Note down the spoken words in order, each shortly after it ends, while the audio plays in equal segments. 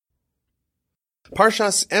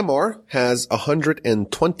Parshas Emor has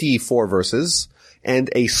 124 verses and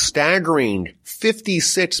a staggering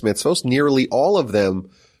 56 mitzvos, nearly all of them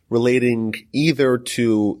relating either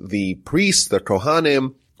to the priests, the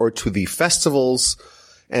Kohanim, or to the festivals.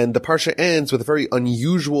 And the Parsha ends with a very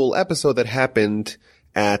unusual episode that happened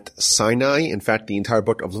at Sinai. In fact, the entire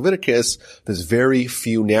book of Leviticus, there's very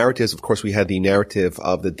few narratives. Of course, we had the narrative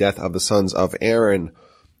of the death of the sons of Aaron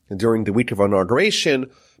during the week of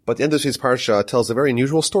inauguration. But the end of this Parsha tells a very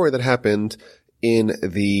unusual story that happened in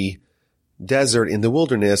the desert, in the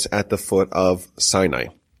wilderness, at the foot of Sinai.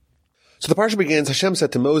 So the Parsha begins, Hashem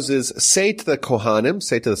said to Moses, say to the Kohanim,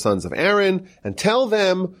 say to the sons of Aaron, and tell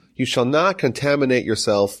them, you shall not contaminate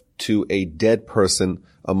yourself to a dead person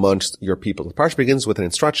amongst your people. The Parsha begins with an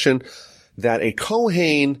instruction that a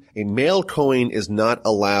Kohen, a male Kohen, is not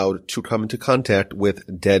allowed to come into contact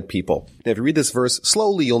with dead people. Now, if you read this verse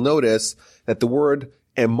slowly, you'll notice that the word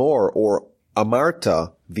emor, or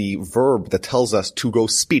amarta, the verb that tells us to go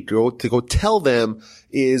speak, to go tell them,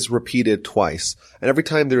 is repeated twice. And every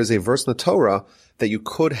time there is a verse in the Torah that you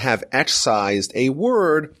could have excised a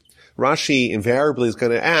word, Rashi invariably is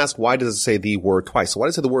going to ask, why does it say the word twice? So why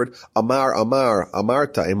does it say the word amar,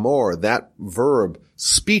 amarta, emor, that verb,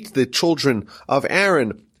 speak to the children of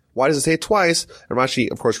Aaron? Why does it say it twice? And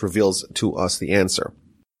Rashi, of course, reveals to us the answer.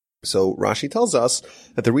 So Rashi tells us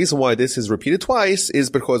that the reason why this is repeated twice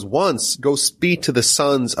is because once, go speak to the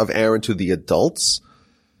sons of Aaron, to the adults.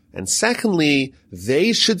 And secondly,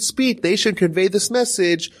 they should speak, they should convey this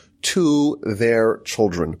message to their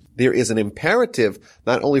children. There is an imperative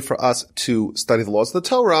not only for us to study the laws of the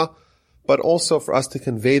Torah, but also for us to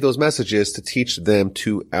convey those messages, to teach them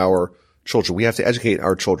to our children. We have to educate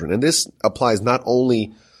our children. And this applies not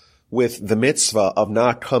only with the mitzvah of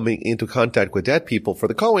not coming into contact with dead people for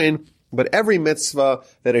the Kohen, but every mitzvah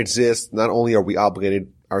that exists, not only are we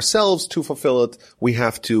obligated ourselves to fulfill it, we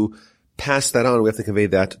have to pass that on. We have to convey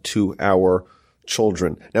that to our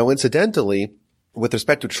children. Now, incidentally, with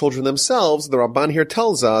respect to children themselves, the Ramban here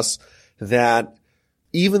tells us that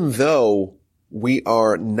even though we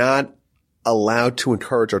are not allowed to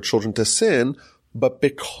encourage our children to sin, but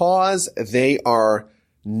because they are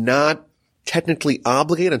not technically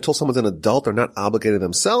obligated until someone's an adult, they're not obligated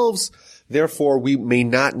themselves. Therefore, we may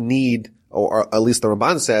not need, or at least the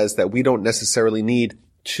Ramban says that we don't necessarily need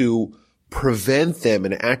to prevent them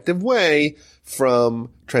in an active way from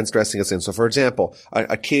transgressing a sin. So for example,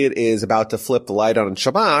 a kid is about to flip the light on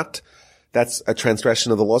Shabbat. That's a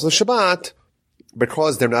transgression of the laws of Shabbat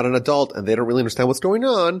because they're not an adult and they don't really understand what's going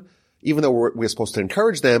on, even though we're supposed to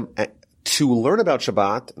encourage them to learn about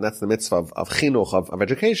Shabbat, and that's the mitzvah of chinuch, of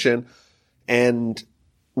education. And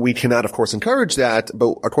we cannot, of course, encourage that,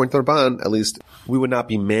 but according to the Ramban, at least, we would not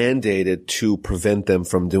be mandated to prevent them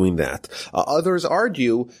from doing that. Others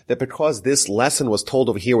argue that because this lesson was told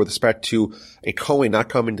over here with respect to a Kohen not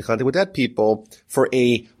coming into contact with dead people, for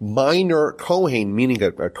a minor Kohen, meaning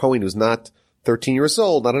a Kohen who's not 13 years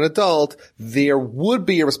old, not an adult, there would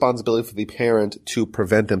be a responsibility for the parent to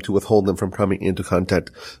prevent them, to withhold them from coming into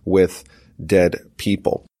contact with dead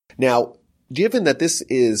people. Now, given that this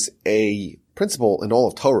is a principle in all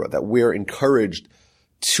of Torah, that we're encouraged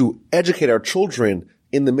to educate our children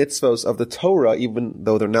in the mitzvos of the Torah, even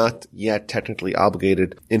though they're not yet technically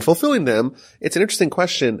obligated in fulfilling them, it's an interesting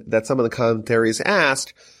question that some of the commentaries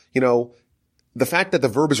asked. The fact that the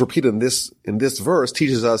verb is repeated in this verse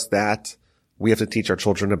teaches us that we have to teach our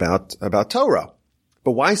children about Torah.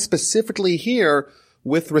 But why specifically here,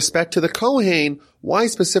 with respect to the Kohen, why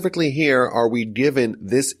specifically here are we given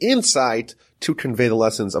this insight to convey the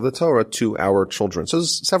lessons of the Torah to our children? So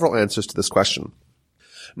there's several answers to this question.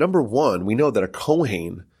 Number one, we know that a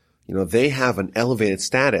Kohen, they have an elevated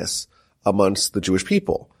status amongst the Jewish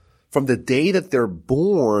people. From the day that they're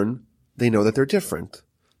born, they know that they're different.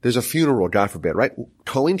 There's a funeral, God forbid, right?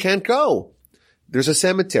 Kohen can't go. There's a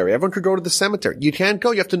cemetery. Everyone could go to the cemetery. You can't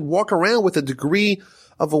go. You have to walk around with a degree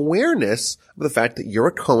of awareness of the fact that you're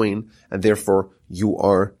a Kohen and therefore you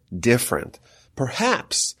are different.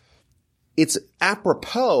 Perhaps it's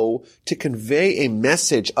apropos to convey a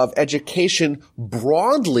message of education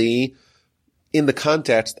broadly in the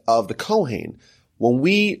context of the Kohen. When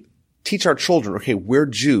we teach our children, okay, we're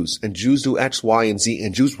Jews and Jews do X, Y, and Z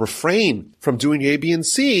and Jews refrain from doing A, B, and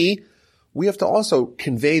C, we have to also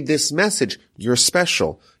convey this message. You're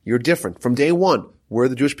special. You're different. From day one, we're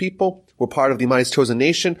the Jewish people. We're part of the Almighty's chosen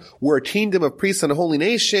nation. We're a kingdom of priests and a holy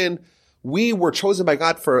nation. We were chosen by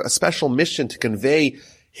God for a special mission to convey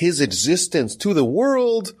His existence to the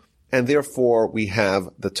world. And therefore, we have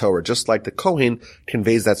the Torah. Just like the Kohen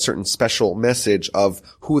conveys that certain special message of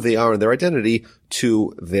who they are and their identity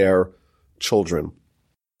to their children.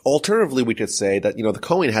 Alternatively, we could say that, the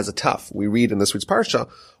Kohen has it tough. We read in this week's Parsha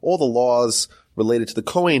all the laws related to the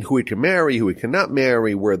Kohen, who he can marry, who he cannot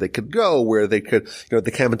marry, where they could go, where they could,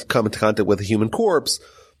 they can't come into contact with a human corpse.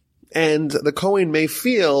 And the Kohen may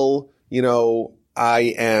feel,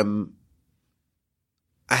 I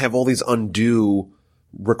have all these undue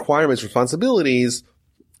requirements, responsibilities,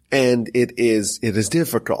 and it is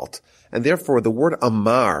difficult. And therefore, the word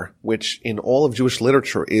amar, which in all of Jewish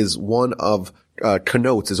literature is one of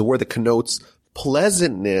connotes, is a word that connotes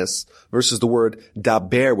pleasantness, versus the word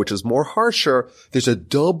daber, which is more harsher. There's a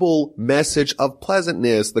double message of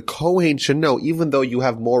pleasantness. The Kohen should know, even though you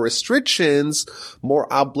have more restrictions,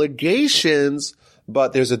 more obligations,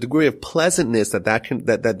 but there's a degree of pleasantness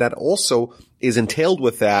that also is entailed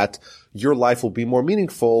with that. Your life will be more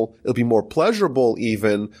meaningful. It'll be more pleasurable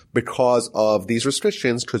even because of these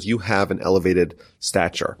restrictions, because you have an elevated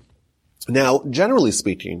stature. Now, generally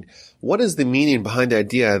speaking, what is the meaning behind the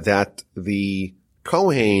idea that the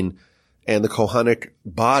Kohen and the Kohanic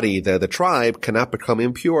body, the tribe, cannot become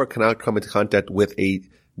impure, cannot come into contact with a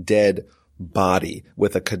dead body,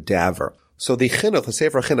 with a cadaver? So the Chinuch, the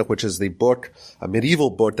Sefer Chinuch, which is the book, a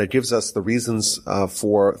medieval book that gives us the reasons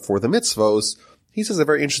for the mitzvos, he says a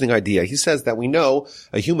very interesting idea. He says that we know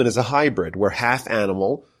a human is a hybrid. We're half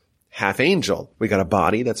animal, half angel. We got a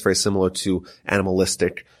body that's very similar to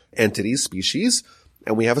animalistic entities, species,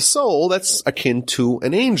 and we have a soul that's akin to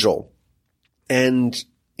an angel. And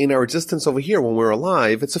in our existence over here, when we're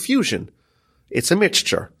alive, it's a fusion. It's a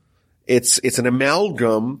mixture. It's an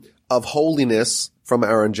amalgam of holiness from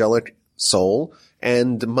our angelic soul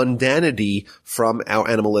and mundanity from our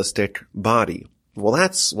animalistic body. Well,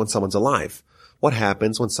 that's when someone's alive. What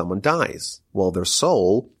happens when someone dies? Well, their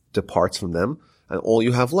soul departs from them, and all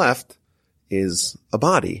you have left is a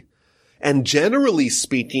body. And generally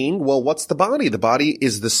speaking, well, what's the body? The body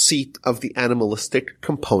is the seat of the animalistic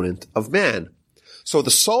component of man. So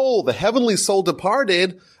the soul, the heavenly soul,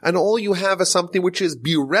 departed, and all you have is something which is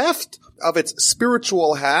bereft of its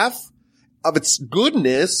spiritual half, of its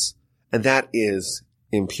goodness, and that is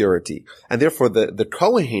impurity. And therefore the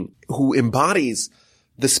Kohen, who embodies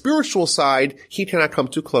the spiritual side, he cannot come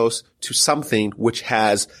too close to something which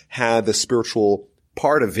has had the spiritual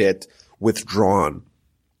part of it withdrawn.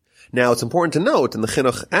 Now, it's important to note, and the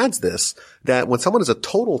Chinuch adds this, that when someone is a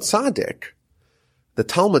total tzaddik, the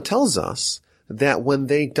Talmud tells us that when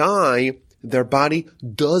they die, their body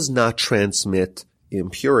does not transmit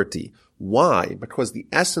impurity. Why? Because the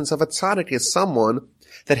essence of a tzaddik is someone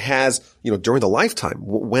that has, during the lifetime,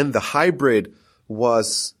 when the hybrid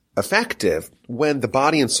was effective, when the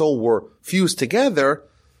body and soul were fused together,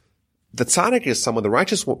 the tzaddik is someone, the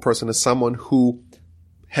righteous person is someone who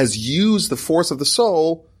has used the force of the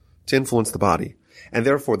soul to influence the body. And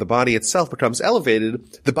therefore the body itself becomes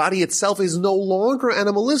elevated. The body itself is no longer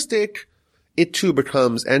animalistic. It too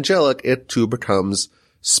becomes angelic. It too becomes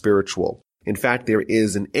spiritual. In fact, there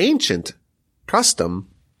is an ancient custom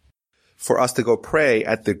for us to go pray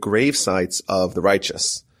at the grave sites of the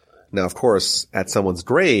righteous. Now, of course, at someone's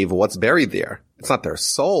grave, what's buried there? It's not their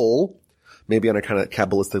soul. Maybe on a kind of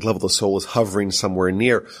Kabbalistic level, the soul is hovering somewhere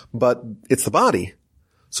near, but it's the body.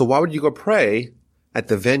 So why would you go pray at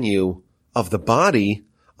the venue of the body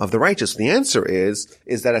of the righteous? The answer is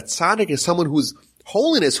that a tzaddik is someone whose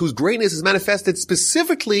holiness, whose greatness is manifested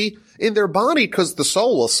specifically in their body, because the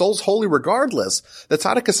soul's holy regardless. The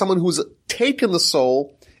tzaddik is someone who's taken the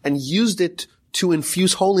soul and used it to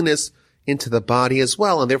infuse holiness into the body as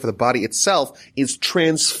well, and therefore the body itself is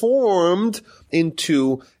transformed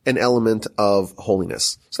into an element of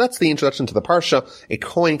holiness. So that's the introduction to the Parsha. A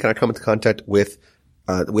Kohen cannot come into contact with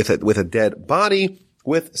a dead body,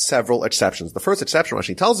 with several exceptions. The first exception,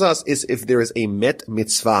 Rashi tells us, is if there is a met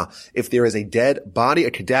mitzvah. If there is a dead body,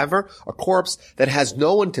 a cadaver, a corpse that has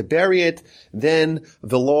no one to bury it, then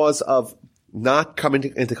the laws of not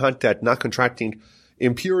coming into contact, not contracting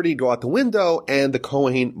impurity go out the window, and the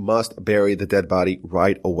Kohen must bury the dead body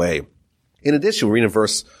right away. In addition, we read in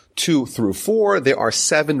verse 2 through 4, there are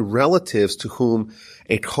 7 relatives to whom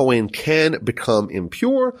a Kohen can become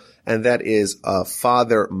impure, and that is a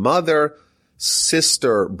father, mother,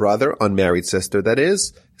 sister, brother, unmarried sister, that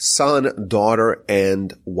is, son, daughter,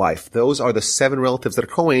 and wife. Those are the 7 relatives that a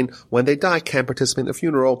Kohen, when they die, can participate in the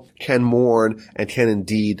funeral, can mourn, and can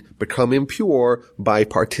indeed become impure by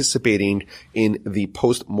participating in the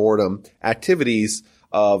post-mortem activities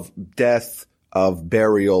of death, of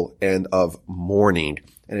burial, and of mourning.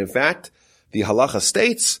 And in fact, the halacha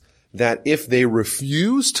states that if they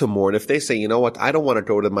refuse to mourn, if they say, you know what, I don't want to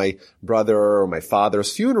go to my brother or my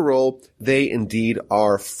father's funeral, they indeed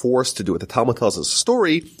are forced to do it. The Talmud tells us a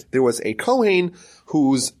story. There was a Kohen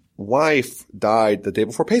whose wife died the day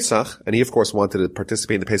before Pesach, and he of course wanted to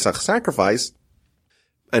participate in the Pesach sacrifice,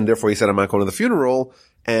 and therefore he said, I'm not going to the funeral.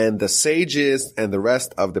 And the sages and the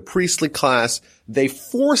rest of the priestly class, they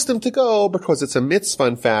forced him to go because it's a mitzvah,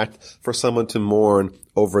 in fact, for someone to mourn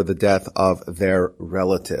over the death of their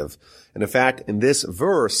relative. And in fact, in this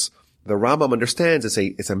verse, the Rambam understands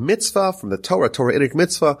it's a mitzvah from the Torah-itic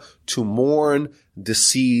mitzvah to mourn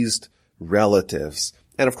deceased relatives.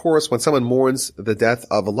 And of course, when someone mourns the death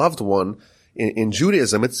of a loved one, in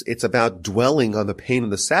Judaism, it's about dwelling on the pain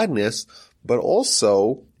and the sadness, but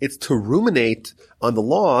also it's to ruminate on the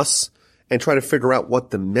loss and try to figure out what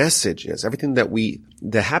the message is. Everything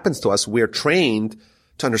that happens to us, we're trained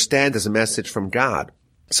to understand as a message from God.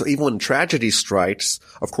 So even when tragedy strikes,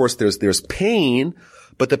 of course, there's pain,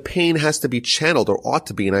 but the pain has to be channeled, or ought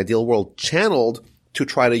to be, in an ideal world, channeled to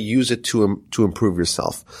try to use it to improve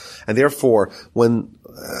yourself. And therefore, when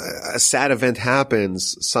a sad event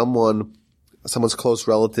happens, someone's close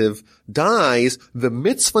relative dies, the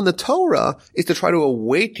mitzvah in the Torah is to try to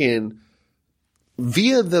awaken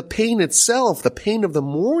via the pain itself, the pain of the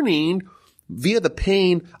mourning, via the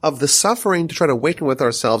pain of the suffering, to try to awaken with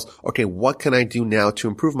ourselves, okay, what can I do now to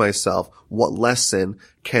improve myself? What lesson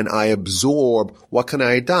can I absorb? What can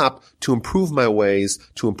I adopt to improve my ways,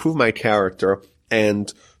 to improve my character,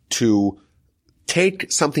 and to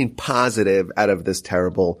take something positive out of this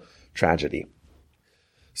terrible tragedy?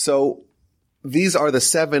 So, these are the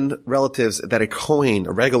 7 relatives that a Kohen,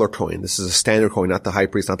 a regular Kohen, this is a standard Kohen, not the high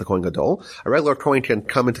priest, not the Kohen Gadol, a regular Kohen can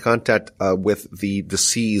come into contact with the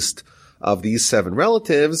deceased of these 7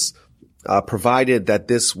 relatives, provided that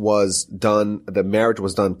this was done, the marriage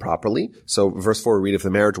was done properly. So verse 4 we read, if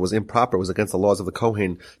the marriage was improper, it was against the laws of the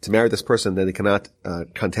Kohen to marry this person, then they cannot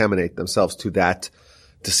contaminate themselves to that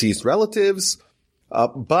deceased relatives.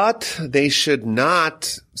 But they should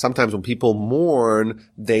not, sometimes when people mourn,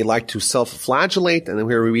 they like to self-flagellate. And then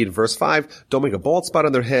here we read verse 5, don't make a bald spot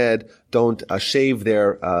on their head, don't shave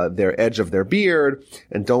their edge of their beard,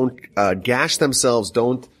 and don't gash themselves,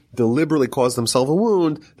 don't deliberately cause themselves a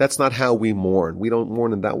wound. That's not how we mourn. We don't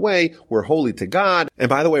mourn in that way. We're holy to God. And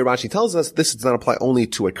by the way, Rashi tells us this does not apply only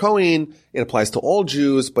to a Kohen, it applies to all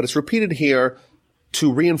Jews, but it's repeated here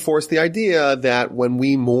to reinforce the idea that when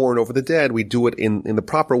we mourn over the dead, we do it in the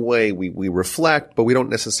proper way. We reflect, but we don't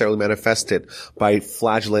necessarily manifest it by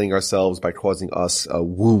flagellating ourselves, by causing us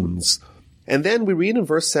wounds. And then we read in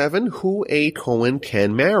verse 7, who a Kohen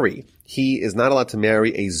can marry. He is not allowed to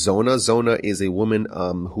marry a Zona. Zona is a woman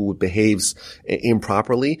who behaves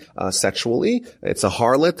improperly sexually. It's a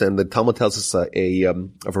harlot, and the Talmud tells us a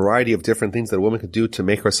variety of different things that a woman could do to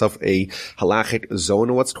make herself a halachic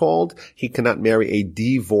Zona, what's called. He cannot marry a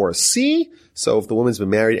divorcee. So if the woman's been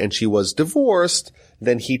married and she was divorced,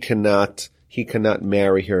 then he cannot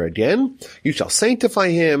marry her again. You shall sanctify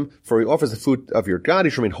him, for he offers the food of your God.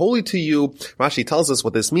 He shall remain holy to you. Rashi tells us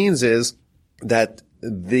what this means is that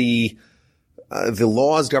the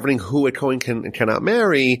laws governing who a Kohen can and cannot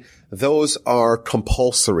marry, those are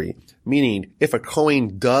compulsory. Meaning, if a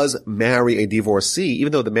Kohen does marry a divorcee,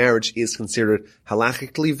 even though the marriage is considered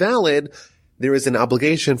halachically valid, there is an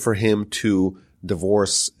obligation for him to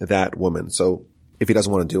divorce that woman. So, if he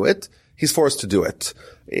doesn't want to do it, he's forced to do it.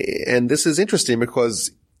 And this is interesting because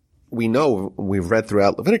we know, we've read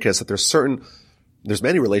throughout Leviticus, that there's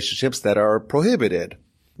many relationships that are prohibited.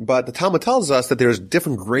 But the Talmud tells us that there's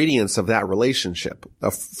different gradients of that relationship,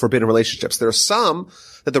 of forbidden relationships. There are some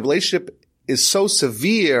that the relationship is so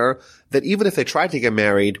severe that even if they try to get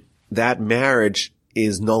married, that marriage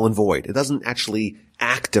is null and void. It doesn't actually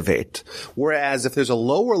activate. Whereas if there's a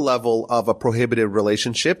lower level of a prohibited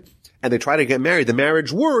relationship and they try to get married, the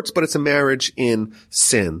marriage works, but it's a marriage in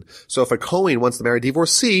sin. So if a Kohen wants to marry a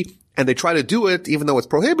divorcee, and they try to do it, even though it's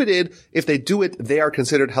prohibited, if they do it, they are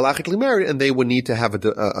considered halachically married, and they would need to have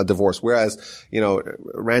a divorce. Whereas,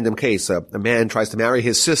 random case, a man tries to marry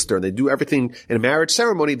his sister, and they do everything in a marriage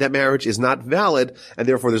ceremony, that marriage is not valid, and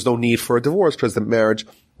therefore there's no need for a divorce, because the marriage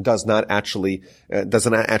does not actually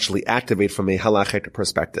activate from a halachic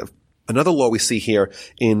perspective. Another law we see here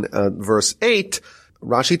in verse 8,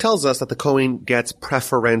 Rashi tells us that the Kohen gets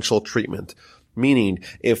preferential treatment. Meaning,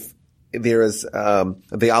 if there is the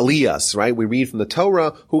aliyahs, right? We read from the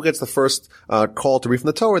Torah. Who gets the first call to read from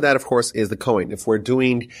the Torah? That, of course, is the Kohen. If we're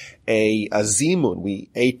doing a zimun, we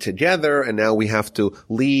ate together, and now we have to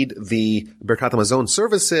lead the Birkat Hamazon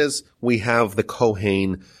services, we have the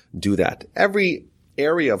Kohen do that. Every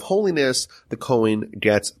area of holiness, the Kohen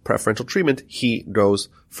gets preferential treatment. He goes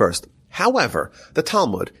first. However, the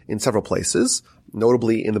Talmud, in several places,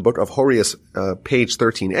 notably in the book of Horius, page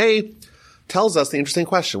 13a, tells us the interesting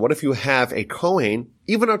question. What if you have a Kohen,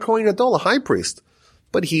 even a Kohen Gadol, a high priest,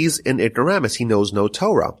 but he's an ignoramus. He knows no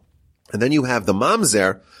Torah. And then you have the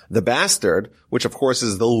mamzer, the bastard, which of course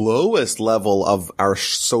is the lowest level of our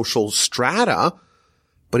social strata,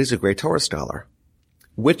 but he's a great Torah scholar.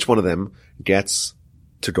 Which one of them gets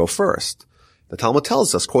to go first? The Talmud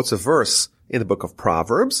tells us, quotes a verse in the book of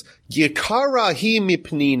Proverbs, Yikara hi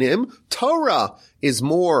mipninim, Torah is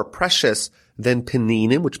more precious than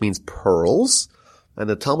peninim, which means pearls. And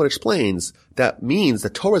the Talmud explains that means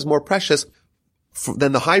that Torah is more precious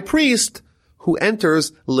than the high priest who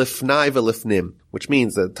enters lifnai v'lifnim, which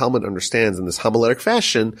means that the Talmud understands in this homiletic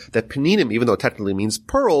fashion that peninim, even though it technically means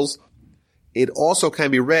pearls, it also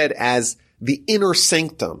can be read as the inner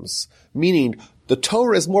sanctums, meaning the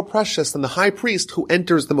Torah is more precious than the high priest who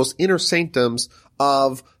enters the most inner sanctums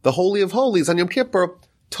of the Holy of Holies on Yom Kippur.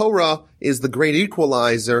 Torah is the great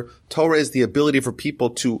equalizer. Torah is the ability for people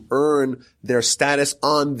to earn their status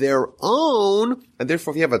on their own. And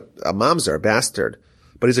therefore, if you have a mamzer, a bastard,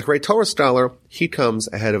 but he's a great Torah scholar, he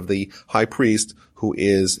comes ahead of the high priest who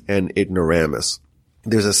is an ignoramus.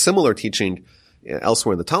 There's a similar teaching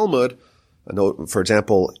elsewhere in the Talmud. For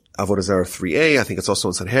example, Avodah Zarah 3a, I think it's also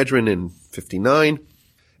in Sanhedrin in 59.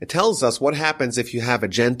 It tells us what happens if you have a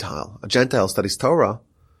Gentile. A Gentile studies Torah.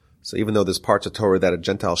 So even though there's parts of Torah that a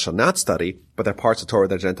Gentile shall not study, but there are parts of Torah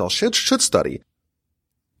that a Gentile should study.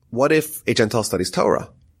 What if a Gentile studies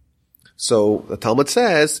Torah? So the Talmud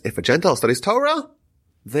says, if a Gentile studies Torah,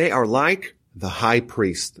 they are like the high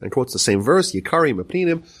priest. And quotes the same verse, Yikari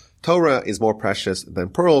mipninim, Torah is more precious than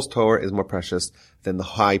pearls. Torah is more precious than the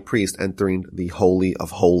high priest entering the Holy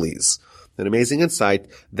of Holies. An amazing insight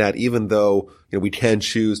that even though, we can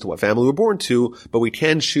choose to what family we're born to, but we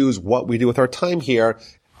can choose what we do with our time here.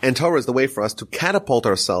 And Torah is the way for us to catapult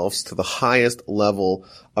ourselves to the highest level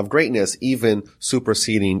of greatness, even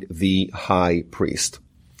superseding the high priest.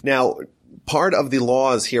 Now, part of the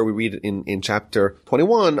laws here we read in chapter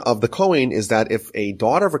 21 of the Kohen is that if a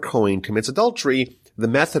daughter of a Kohen commits adultery, the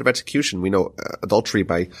method of execution, we know adultery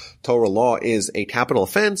by Torah law is a capital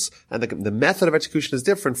offense, and the method of execution is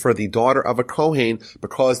different for the daughter of a Kohen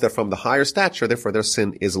because they're from the higher stature, therefore their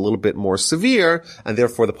sin is a little bit more severe, and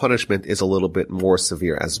therefore the punishment is a little bit more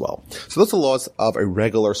severe as well. So those are the laws of a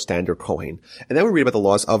regular standard Kohen. And then we read about the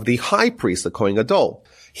laws of the high priest, the Kohen Gadol.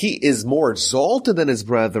 He is more exalted than his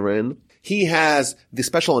brethren. He has the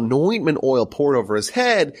special anointment oil poured over his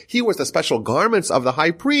head. He wears the special garments of the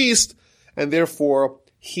high priest. And therefore,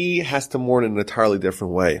 he has to mourn in an entirely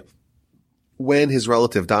different way. When his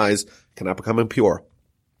relative dies, cannot become impure,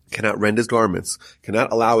 cannot rend his garments,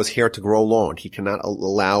 cannot allow his hair to grow long. He cannot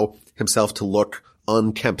allow himself to look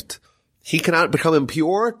unkempt. He cannot become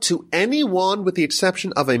impure to anyone with the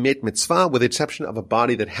exception of a met mitzvah, with the exception of a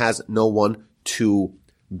body that has no one to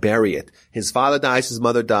bury it. His father dies, his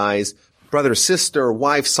mother dies, brother, sister,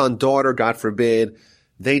 wife, son, daughter, God forbid,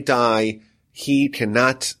 they die. He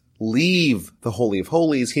cannot leave the Holy of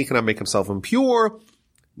Holies. He cannot make himself impure.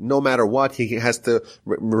 No matter what, he has to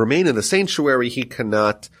remain in the sanctuary. He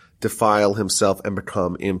cannot defile himself and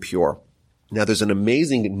become impure. Now, there's an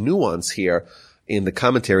amazing nuance here in the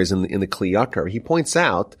commentaries in the Kli Yakar. He points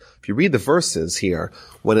out, if you read the verses here,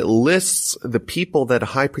 when it lists the people that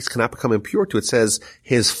a high priest cannot become impure to, it says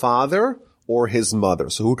his father or his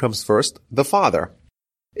mother. So who comes first? The father.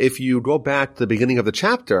 If you go back to the beginning of the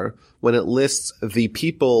chapter, when it lists the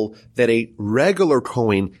people that a regular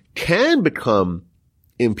Kohen can become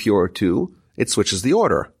impure to, it switches the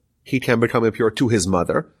order. He can become impure to his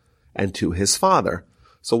mother and to his father.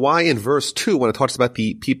 So why in verse 2, when it talks about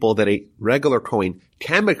the people that a regular Kohen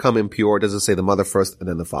can become impure, does it say the mother first and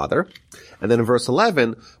then the father? And then in verse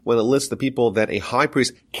 11, when it lists the people that a high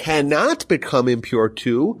priest cannot become impure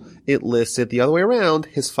to, it lists it the other way around,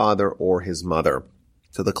 his father or his mother.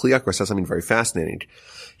 So the Kli Yakar says something very fascinating.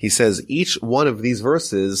 He says each one of these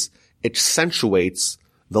verses accentuates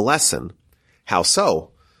the lesson. How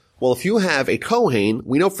so? Well, if you have a Kohen,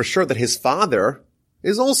 we know for sure that his father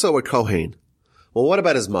is also a Kohen. Well, what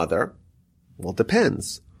about his mother? Well, it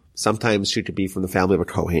depends. Sometimes she could be from the family of a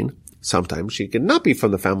Kohen. Sometimes she could not be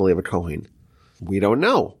from the family of a Kohen. We don't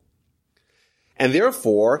know. And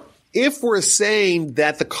therefore, if we're saying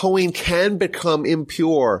that the Kohen can become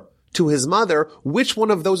impure to his mother, which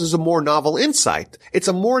one of those is a more novel insight? It's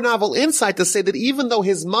a more novel insight to say that even though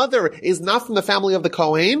his mother is not from the family of the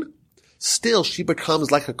Kohen, still she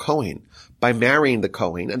becomes like a Kohen by marrying the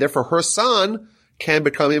Kohen, and therefore her son can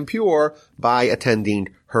become impure by attending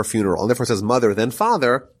her funeral. And therefore it says mother then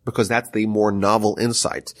father, because that's the more novel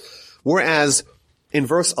insight. Whereas in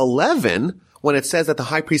verse 11, when it says that the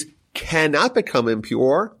high priest cannot become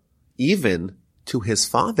impure, even to his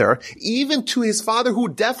father who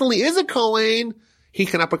definitely is a Kohen, he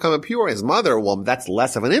cannot become impure. His mother, well, that's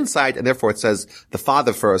less of an insight, and therefore it says the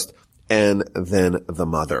father first and then the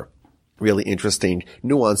mother. Really interesting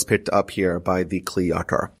nuance picked up here by the Kli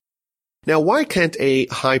Yakar. Now, why can't a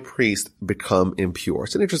high priest become impure?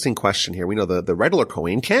 It's an interesting question here. We know the regular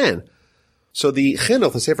Kohen can. So the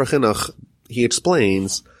Chinuch, the Sefer Chinuch, he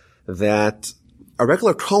explains that a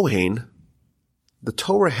regular Kohen, the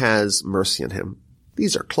Torah has mercy on him.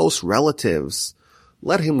 These are close relatives.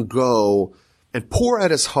 Let him go and pour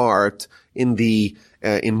out his heart in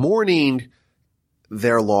mourning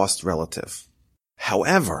their lost relative.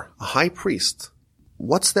 However, a high priest,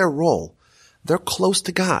 what's their role? They're close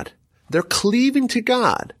to God. They're cleaving to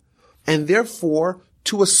God. And therefore,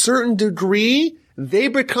 to a certain degree, they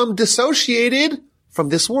become dissociated from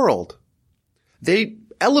this world. They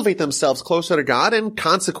elevate themselves closer to God, and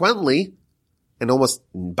consequently, and almost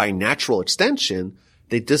by natural extension,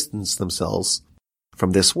 they distance themselves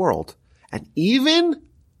from this world. And even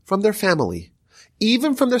from their family,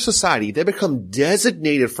 even from their society, they become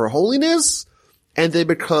designated for holiness, and they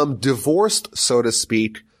become divorced, so to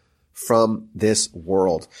speak, from this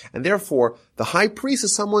world. And therefore, the high priest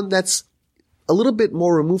is someone that's a little bit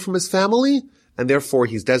more removed from his family, and therefore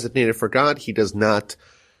he's designated for God. He does not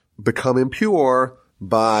become impure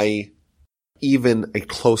by even a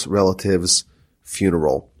close relative's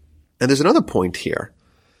funeral. And there's another point here,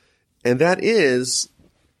 and that is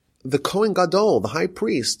the Kohen Gadol, the high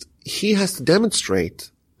priest, he has to demonstrate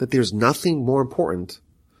that there's nothing more important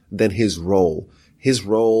than his role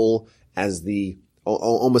as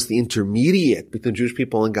almost the intermediate between Jewish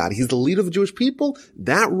people and God. He's the leader of the Jewish people.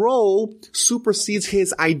 That role supersedes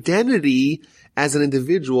his identity as an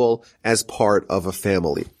individual, as part of a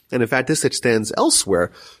family. And in fact, this extends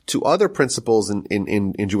elsewhere to other principles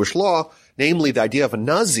in Jewish law, namely the idea of a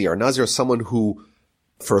Nazir. A Nazir is someone who,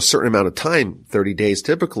 for a certain amount of time, 30 days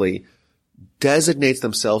typically, designates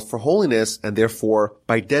themselves for holiness, and therefore,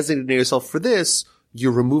 by designating yourself for this,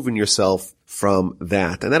 you're removing yourself from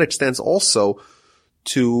that. And that extends also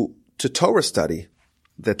to Torah study.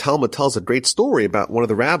 The Talmud tells a great story about one of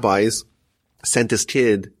the rabbis sent his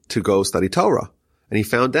kid to go study Torah. And he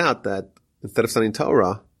found out that instead of studying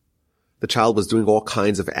Torah, the child was doing all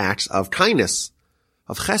kinds of acts of kindness,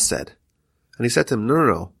 of chesed. And he said to him,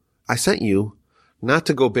 no. I sent you not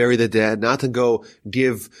to go bury the dead, not to go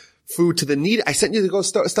give food to the needy. I sent you to go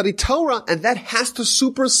study Torah, and that has to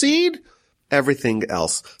supersede everything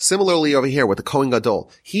else. Similarly over here with the Kohen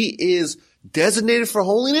Gadol, he is designated for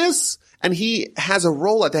holiness, and he has a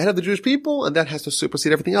role at the head of the Jewish people, and that has to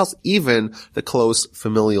supersede everything else, even the close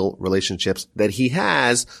familial relationships that he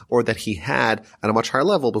has or that he had at a much higher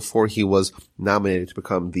level before he was nominated to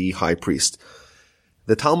become the high priest.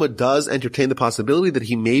 The Talmud does entertain the possibility that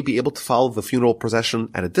he may be able to follow the funeral procession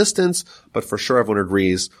at a distance, but for sure everyone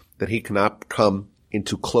agrees that he cannot come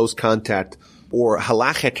into close contact or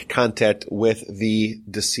halachic contact with the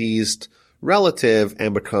deceased relative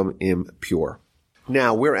and become impure.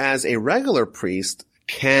 Now, whereas a regular priest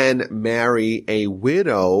can marry a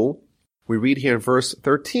widow, we read here in verse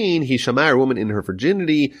 13, he shall marry a woman in her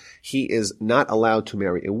virginity. He is not allowed to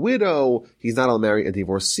marry a widow. He's not allowed to marry a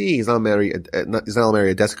divorcee. He's not allowed to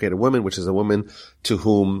marry a desecrated woman, which is a woman to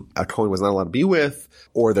whom a Kohen was not allowed to be with,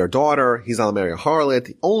 or their daughter. He's not allowed to marry a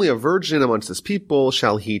harlot. Only a virgin amongst his people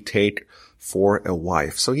shall he take for a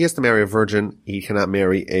wife. So he has to marry a virgin. He cannot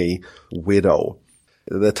marry a widow.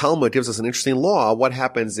 The Talmud gives us an interesting law. What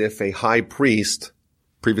happens if a high priest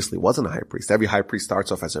previously wasn't a high priest? Every high priest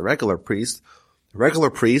starts off as a regular priest. A regular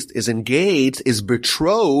priest is engaged, is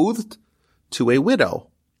betrothed to a widow.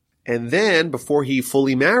 And then before he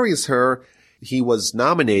fully marries her, he was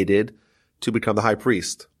nominated to become the high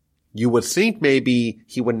priest. You would think maybe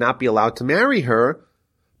he would not be allowed to marry her,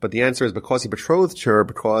 but the answer is because he betrothed her,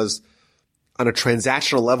 because on a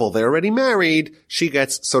transactional level, they're already married, she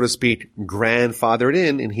gets, so to speak, grandfathered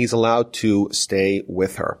in, and he's allowed to stay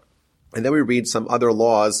with her. And then we read some other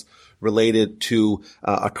laws related to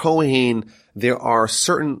a Kohen. There are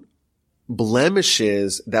certain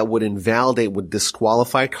blemishes that would invalidate, would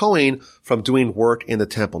disqualify a Kohen from doing work in the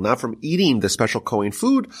temple. Not from eating the special Kohen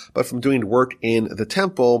food, but from doing work in the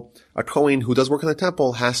temple. A Kohen who does work in the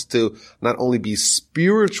temple has to not only be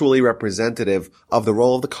spiritually representative of the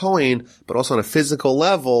role of the Kohen, but also on a physical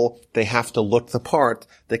level, they have to look the part.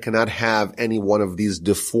 They cannot have any one of these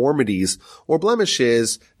deformities or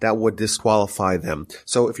blemishes that would disqualify them.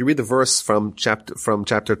 So if you read the verse from chapter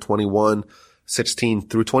 21, 16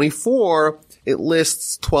 through 24, it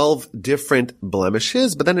lists 12 different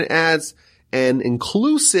blemishes, but then it adds an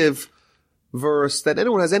inclusive verse that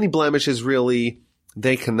anyone who has any blemishes, really,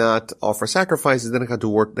 they cannot offer sacrifices, they cannot do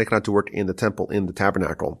work in the temple, in the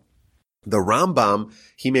tabernacle. The Rambam,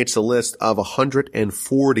 he makes a list of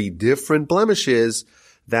 140 different blemishes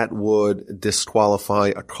that would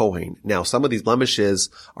disqualify a Kohen. Now, some of these blemishes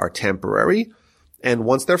are temporary, and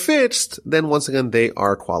once they're fixed, then once again they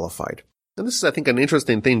are qualified. And this is, I think, an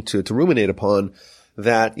interesting thing to ruminate upon,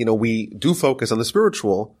 that, we do focus on the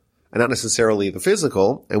spiritual and not necessarily the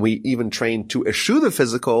physical, and we even train to eschew the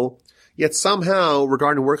physical. Yet somehow,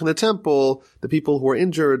 regarding work in the temple, the people who are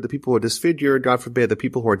injured, the people who are disfigured, God forbid, the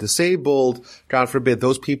people who are disabled, God forbid,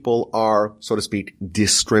 those people are, so to speak,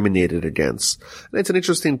 discriminated against. And it's an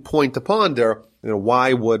interesting point to ponder.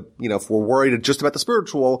 Why would, if we're worried just about the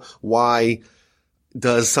spiritual, why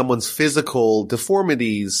does someone's physical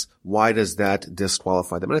deformities, why does that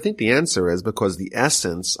disqualify them? And I think the answer is because the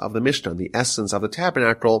essence of the Mishkan, the essence of the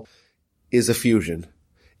tabernacle, is a fusion.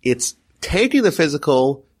 It's taking the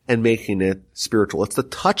physical and making it spiritual. It's the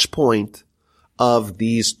touch point of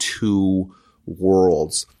these two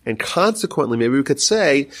worlds. And consequently, maybe we could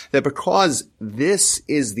say that because this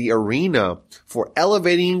is the arena for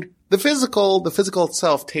elevating the physical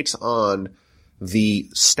itself takes on the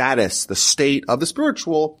status, the state of the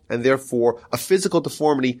spiritual, and therefore a physical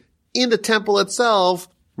deformity in the temple itself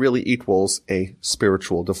really equals a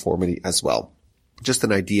spiritual deformity as well. Just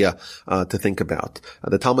an idea to think about.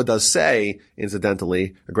 The Talmud does say,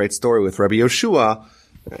 incidentally, a great story with Rabbi Yoshua.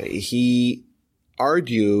 He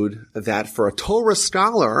argued that for a Torah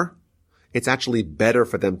scholar, it's actually better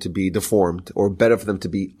for them to be deformed or better for them to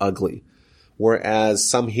be ugly. Whereas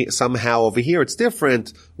somehow over here it's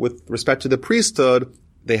different. With respect to the priesthood,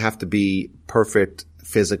 they have to be perfect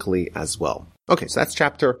physically as well. Okay, so that's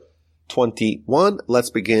chapter 21.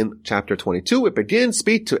 Let's begin chapter 22. It begins,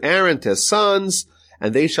 speak to Aaron, to his sons,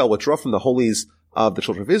 and they shall withdraw from the holies of the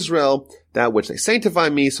children of Israel, that which they sanctify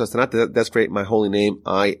me, so as to not desecrate my holy name.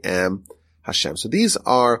 I am Hashem. So these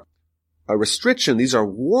are a restriction. These are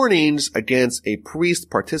warnings against a priest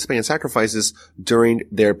participating in sacrifices during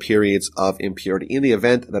their periods of impurity. In the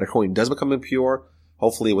event that a Kohen does become impure,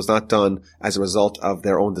 hopefully it was not done as a result of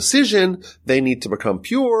their own decision, they need to become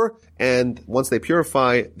pure, and once they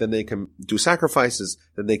purify, then they can do sacrifices,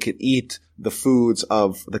 then they can eat the foods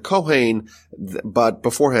of the Kohen, but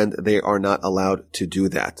beforehand they are not allowed to do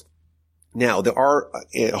that. Now, there are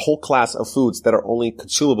a whole class of foods that are only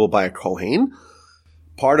consumable by a Kohen.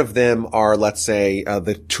 Part of them are, let's say,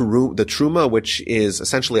 the truma, which is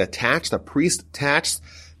essentially a tax, a priest tax,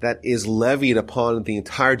 that is levied upon the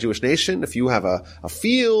entire Jewish nation. If you have a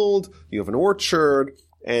field, you have an orchard,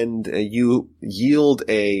 and you yield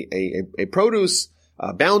a produce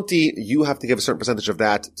bounty, you have to give a certain percentage of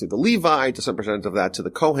that to the Levite, a certain percentage of that to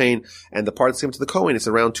the Kohen, and the part that's given to the Kohen is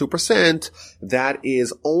around 2%. That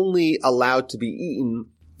is only allowed to be eaten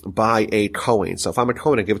by a Kohen. So if I'm a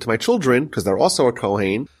Kohen, I give it to my children, because they're also a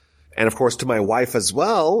Kohen, and of course to my wife as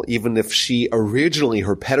well. Even if she originally,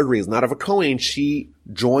 her pedigree is not of a Kohen, she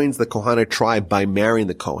joins the Kohanim tribe by marrying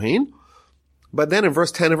the Kohen. But then in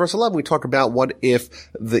verse 10 and verse 11, we talk about what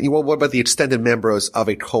about the extended members of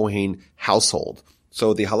a Kohen household.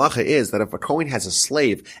 So the halacha is that if a Kohen has a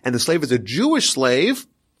slave, and the slave is a Jewish slave,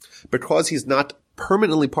 because he's not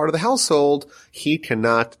permanently part of the household, he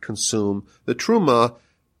cannot consume the truma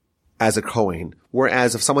as a Kohen.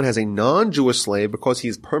 Whereas if someone has a non-Jewish slave, because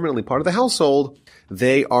he's permanently part of the household,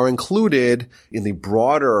 they are included in the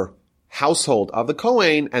broader household of the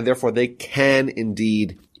Kohen, and therefore they can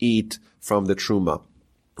indeed eat from the truma.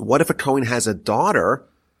 What if a Kohen has a daughter?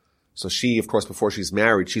 So she, of course, before she's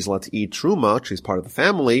married, she's allowed to eat truma. She's part of the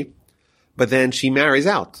family. But then she marries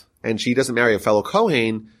out, and she doesn't marry a fellow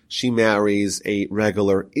Kohen. She marries a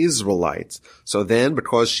regular Israelite. So then,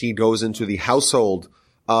 because she goes into the household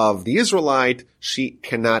of the Israelite, she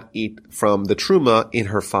cannot eat from the truma in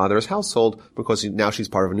her father's household, because now she's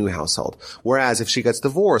part of a new household. Whereas if she gets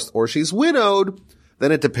divorced or she's widowed,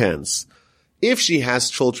 then it depends. If she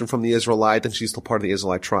has children from the Israelite, then she's still part of the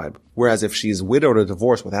Israelite tribe. Whereas if she's widowed or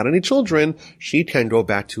divorced without any children, she can go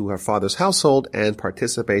back to her father's household and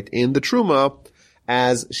participate in the truma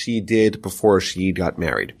as she did before she got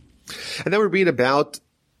married. And then we read about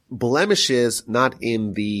blemishes not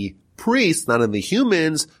in the priests, not in the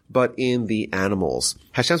humans, but in the animals.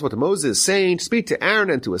 Hashem spoke to Moses, saying, "Speak to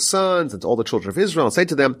Aaron and to his sons and to all the children of Israel, and say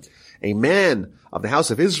to them, a man of the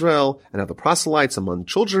house of Israel and of the proselytes among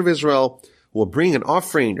children of Israel will bring an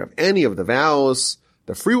offering of any of the vows."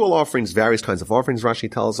 The freewill offerings, various kinds of offerings,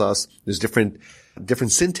 Rashi tells us. There's different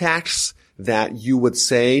syntax that you would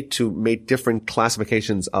say to make different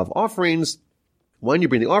classifications of offerings. When you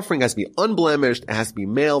bring the offering, it has to be unblemished. It has to be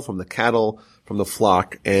male from the cattle, from the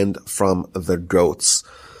flock, and from the goats.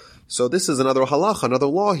 So this is another halacha, another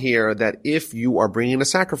law here, that if you are bringing a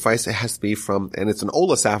sacrifice, it has to be from, and it's an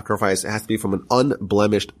ola sacrifice, it has to be from an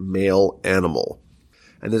unblemished male animal.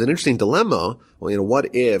 And there's an interesting dilemma. Well,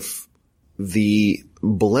 what if the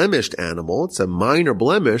blemished animal, it's a minor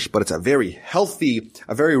blemish, but it's a very healthy,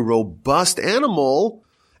 a very robust animal,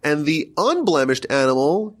 and the unblemished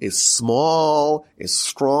animal is small, is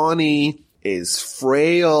scrawny, is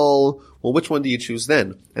frail. Well, which one do you choose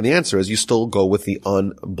then? And the answer is you still go with the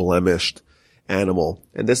unblemished animal.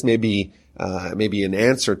 And this may be an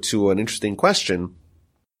answer to an interesting question.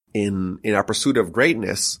 In our pursuit of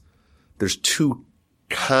greatness, there's two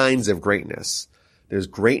kinds of greatness. There's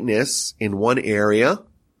greatness in one area,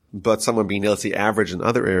 but someone being, let's say, average in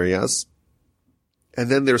other areas. And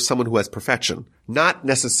then there's someone who has perfection. Not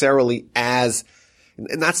necessarily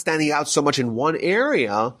not standing out so much in one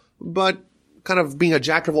area, but kind of being a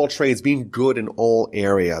jack of all trades, being good in all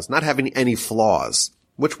areas, not having any flaws.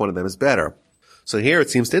 Which one of them is better? So here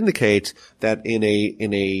it seems to indicate that in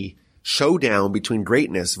a showdown between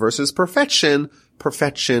greatness versus perfection,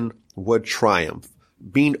 perfection would triumph.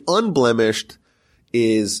 Being unblemished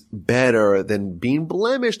is better than being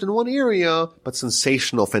blemished in one area, but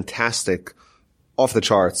sensational, fantastic, off the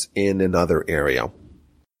charts in another area.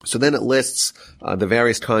 So then it lists the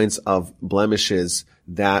various kinds of blemishes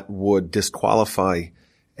that would disqualify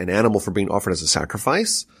an animal for being offered as a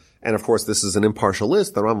sacrifice. And of course, this is an impartial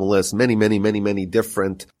list. The Rambam lists many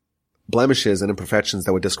different blemishes and imperfections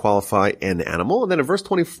that would disqualify an animal. And then in verse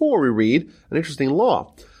 24, we read an interesting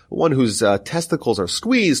law. One whose testicles are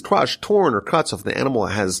squeezed, crushed, torn, or cut. So if the animal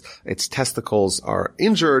has its testicles are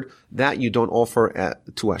injured, that you don't offer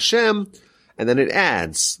to Hashem. And then it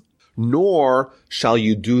adds, nor shall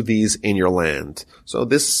you do these in your land. So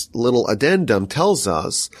this little addendum tells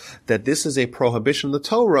us that this is a prohibition in the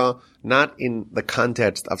Torah, not in the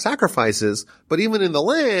context of sacrifices, but even in the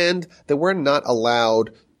land, that we're not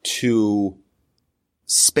allowed to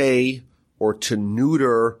spay or to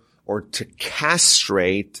neuter or to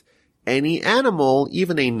castrate any animal,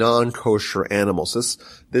 even a non-kosher animal. So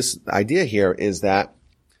this idea here is that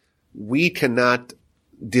we cannot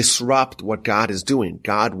disrupt what God is doing.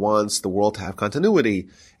 God wants the world to have continuity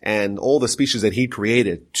and all the species that he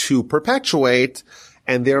created to perpetuate,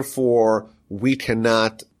 and therefore we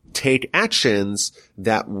cannot take actions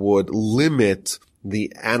that would limit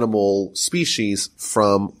the animal species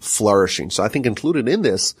from flourishing. So I think included in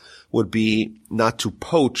this would be not to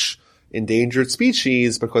poach endangered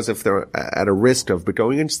species, because if they're at a risk of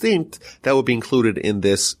becoming extinct, that would be included in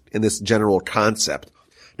this general concept.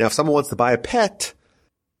 Now, if someone wants to buy a pet,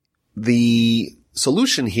 the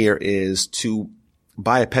solution here is to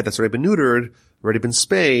buy a pet that's already been neutered, already been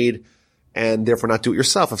spayed, and therefore not do it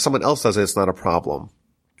yourself. If someone else does it, it's not a problem.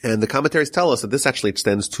 And the commentaries tell us that this actually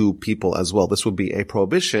extends to people as well. This would be a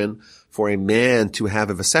prohibition for a man to have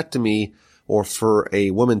a vasectomy or for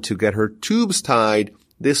a woman to get her tubes tied.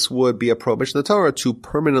 This would be a prohibition in the Torah to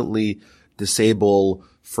permanently disable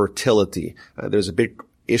fertility. There's a big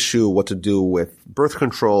issue what to do with birth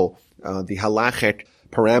control. The halachic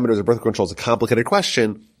parameters of birth control is a complicated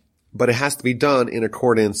question, but it has to be done in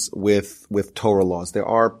accordance with Torah laws. There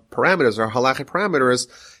are parameters, there are halachic parameters,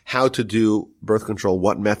 how to do birth control,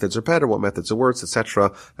 what methods are better, what methods are worse,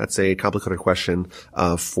 etc. That's a complicated question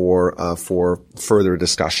for further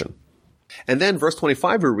discussion. And then verse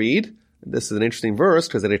 25 we read, this is an interesting verse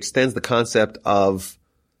because it extends the concept of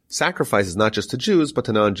sacrifices not just to Jews, but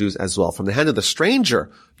to non-Jews as well. From the hand of the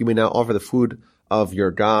stranger, you may now offer the food of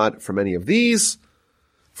your God from any of these,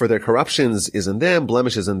 for their corruptions is in them,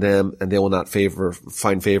 blemishes in them, and they will not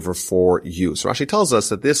find favor for you. So Rashi tells us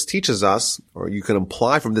that this teaches us, or you can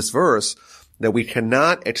imply from this verse, that we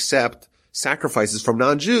cannot accept sacrifices from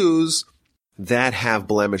non-Jews that have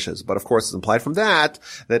blemishes. But of course, it's implied from that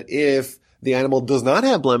if the animal does not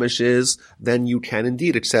have blemishes, then you can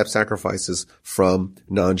indeed accept sacrifices from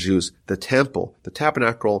non-Jews. The temple, the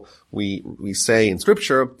tabernacle, we say in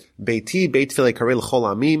scripture, Beiti, Beit Tefillah Karei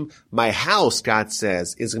L'chol Amim, my house, God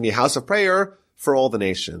says, is going to be a house of prayer for all the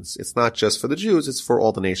nations. It's not just for the Jews, it's for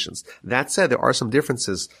all the nations. That said, there are some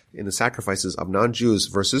differences in the sacrifices of non-Jews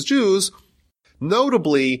versus Jews,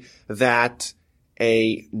 notably that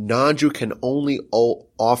a non-Jew can only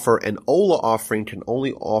offer an Ola offering, can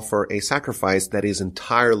only offer a sacrifice that is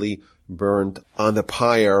entirely burned on the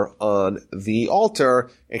pyre on the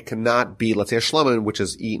altar. It cannot be, let's say, a shlomin, which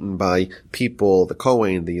is eaten by people, the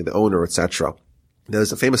Kohen, the owner, etc.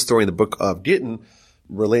 There's a famous story in the book of Gittin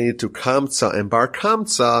related to Kamsa and Bar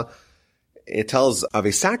Kamsa. It tells of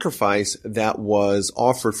a sacrifice that was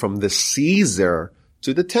offered from the Caesar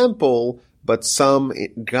to the temple, but some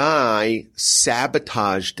guy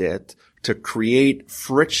sabotaged it, to create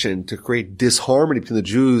friction, to create disharmony between the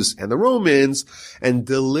Jews and the Romans, and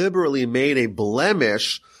deliberately made a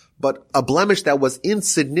blemish, but a blemish that was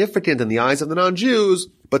insignificant in the eyes of the non-Jews,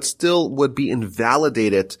 but still would be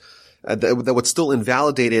invalidated, that would still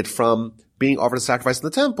invalidate it from being offered as a sacrifice in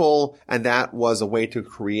the temple, and that was a way to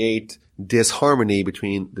create disharmony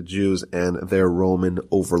between the Jews and their Roman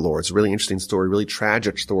overlords. Really interesting story, really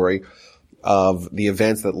tragic story of the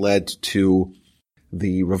events that led to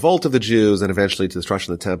the revolt of the Jews and eventually to the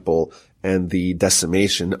destruction of the temple and the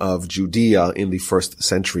decimation of Judea in the first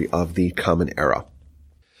century of the Common Era.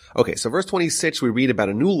 Okay, so verse 26, we read about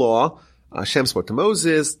a new law. Hashem spoke to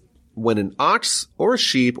Moses, when an ox or a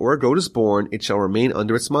sheep or a goat is born, it shall remain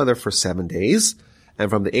under its mother for 7 days. And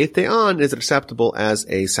from the 8th day on, is it acceptable as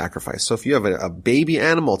a sacrifice. So if you have a baby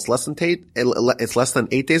animal, it's less than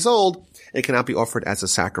 8 days old, it cannot be offered as a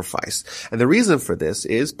sacrifice. And the reason for this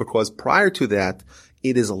is because prior to that,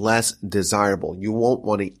 it is less desirable. You won't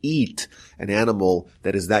want to eat an animal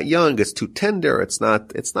that is that young. It's too tender. It's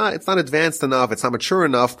not advanced enough. It's not mature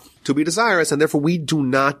enough to be desirous. And therefore we do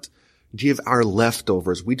not give our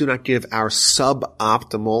leftovers. We do not give our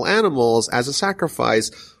suboptimal animals as a sacrifice.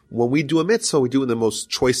 When we do a mitzvah, we do it in the most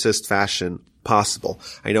choicest fashion possible.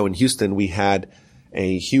 I know in Houston, we had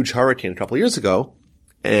a huge hurricane a couple of years ago,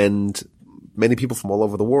 and many people from all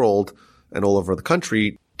over the world and all over the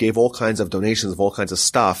country gave all kinds of donations of all kinds of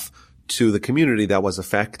stuff to the community that was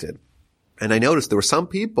affected. And I noticed there were some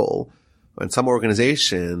people and some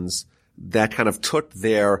organizations that kind of took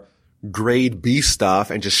their grade B stuff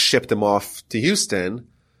and just shipped them off to Houston.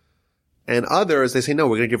 And others, they say, no,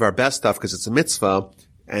 we're going to give our best stuff because it's a mitzvah.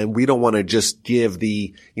 And we don't want to just give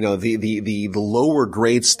the lower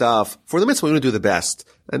grade stuff for the mitzvah. We want to do the best.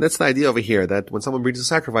 And that's the idea over here, that when someone brings a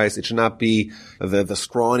sacrifice, it should not be the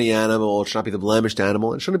scrawny animal. It should not be the blemished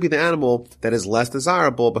animal. It shouldn't be the animal that is less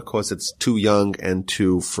desirable because it's too young and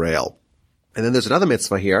too frail. And then there's another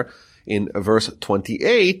mitzvah here in verse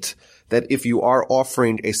 28, that if you are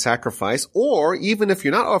offering a sacrifice, or even if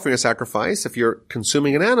you're not offering a sacrifice, if you're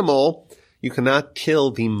consuming an animal, you cannot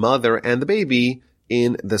kill the mother and the baby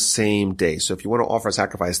in the same day. So if you want to offer a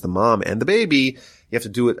sacrifice to the mom and the baby, you have to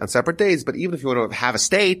do it on separate days. But even if you want to have a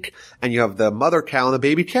steak and you have the mother cow and the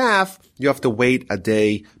baby calf, you have to wait a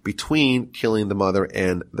day between killing the mother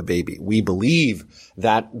and the baby. We believe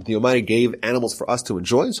that the Almighty gave animals for us to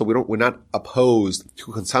enjoy, so we're not opposed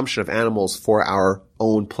to consumption of animals for our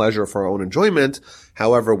own pleasure, for our own enjoyment.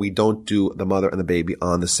 However, we don't do the mother and the baby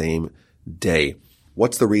on the same day.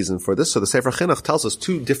 What's the reason for this? So the Sefer Chinuch tells us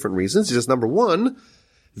two different reasons. He says, number one,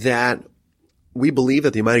 that we believe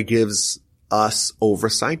that the Almighty gives us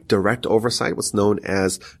oversight, direct oversight, what's known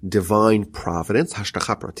as divine providence,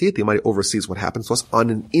 hashgacha pratit. The Almighty oversees what happens to us on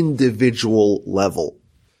an individual level.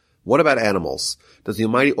 What about animals? Does the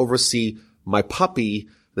Almighty oversee my puppy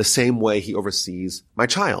the same way He oversees my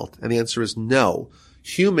child? And the answer is no.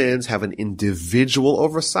 Humans have an individual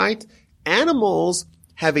oversight. Animals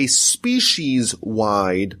have a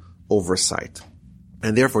species-wide oversight.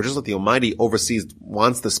 And therefore, just like the Almighty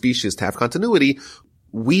wants the species to have continuity,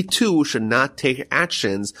 we too should not take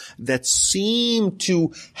actions that seem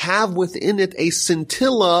to have within it a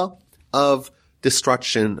scintilla of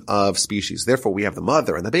destruction of species. Therefore, we have the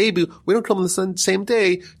mother and the baby. We don't kill them on the same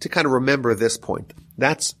day to kind of remember this point.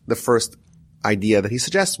 That's the first idea that he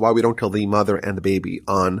suggests, why we don't kill the mother and the baby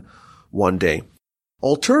on one day.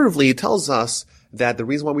 Alternatively, he tells us that the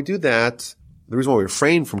reason why we do that, the reason why we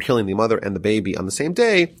refrain from killing the mother and the baby on the same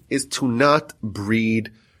day, is to not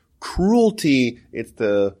breed cruelty. It's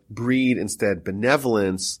to breed instead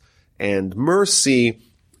benevolence and mercy.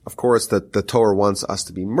 Of course, the Torah wants us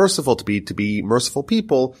to be merciful, to be merciful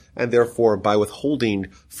people, and therefore by withholding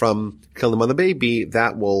from killing them on the baby,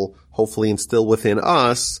 that will hopefully instill within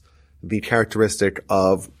us the characteristic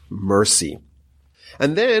of mercy.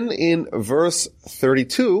 And then in verse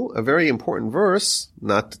 32, a very important verse,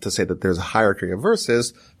 not to say that there's a hierarchy of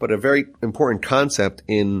verses, but a very important concept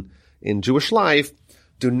in Jewish life,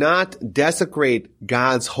 do not desecrate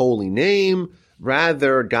God's holy name.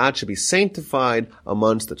 Rather, God should be sanctified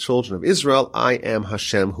amongst the children of Israel. I am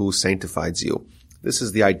Hashem who sanctifies you. This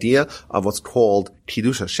is the idea of what's called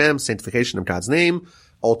Kiddush Hashem, sanctification of God's name.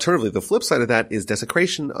 Alternatively, the flip side of that is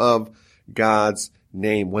desecration of God's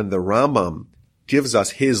name. When the Rambam gives us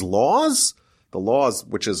his laws, the laws,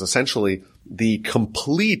 which is essentially the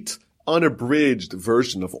complete, unabridged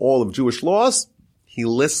version of all of Jewish laws, he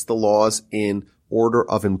lists the laws in order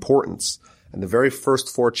of importance. And the very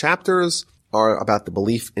first 4 chapters are about the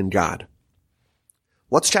belief in God.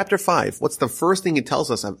 What's chapter 5? What's the first thing he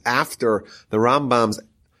tells us of after the Rambam's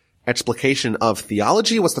explication of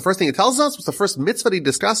theology. What's the first thing it tells us? What's the first mitzvah that he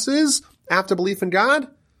discusses after belief in God?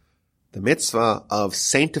 The mitzvah of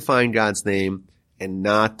sanctifying God's name and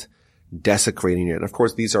not desecrating it. And of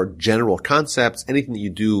course, these are general concepts. Anything that you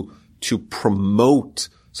do to promote,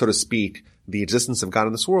 so to speak, the existence of God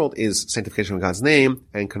in this world is sanctification of God's name.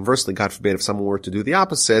 And conversely, God forbid, if someone were to do the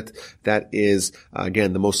opposite, that is,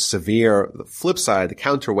 again, the most severe, the flip side, the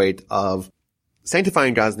counterweight of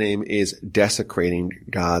sanctifying God's name is desecrating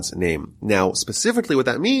God's name. Now, specifically what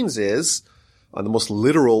that means is, the most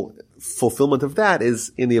literal fulfillment of that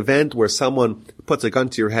is in the event where someone puts a gun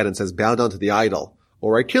to your head and says, bow down to the idol,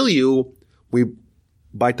 or I kill you, we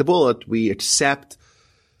bite the bullet, we accept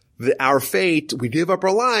our fate, we give up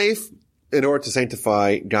our life in order to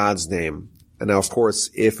sanctify God's name. And now, of course,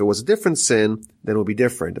 if it was a different sin, then it would be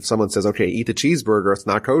different. If someone says, okay, eat a cheeseburger, it's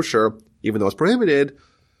not kosher, even though it's prohibited,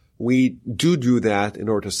 we do that in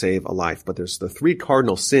order to save a life. But there's the three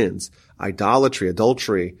cardinal sins, idolatry,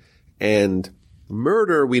 adultery, and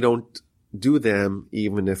murder. We don't do them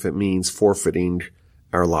even if it means forfeiting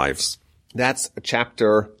our lives. That's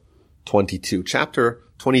chapter 22. Chapter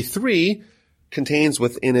 23 contains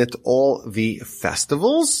within it all the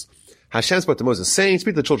festivals. Hashem spoke to Moses, saying,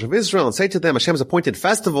 speak to the children of Israel and say to them, Hashem has appointed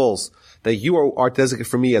festivals that you are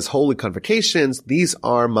designated for me as holy convocations. These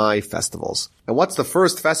are my festivals. And what's the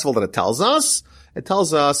first festival that it tells us? It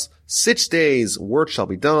tells us 6 days work shall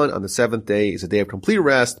be done. On the seventh day is a day of complete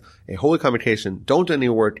rest, a holy convocation. Don't do any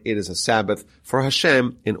work. It is a Sabbath for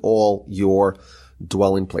Hashem in all your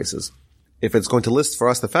dwelling places. If it's going to list for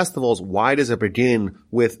us the festivals, why does it begin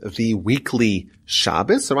with the weekly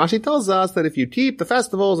Shabbos? So Rashi tells us that if you keep the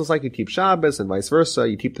festivals, it's like you keep Shabbos, and vice versa.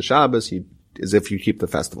 You keep the Shabbos as if you keep the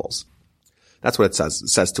festivals. That's what it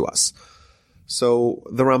says to us. So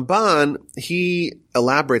the Ramban, he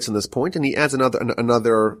elaborates on this point, and he adds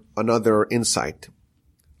another insight.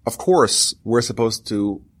 Of course, we're supposed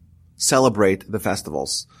to celebrate the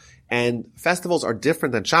festivals. And festivals are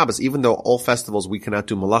different than Shabbos, even though all festivals we cannot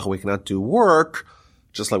do malacha, we cannot do work,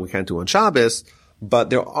 just like we can't do on Shabbos. But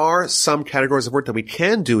there are some categories of work that we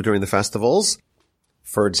can do during the festivals.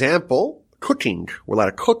 For example, cooking. We're allowed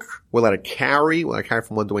to cook, we're allowed to carry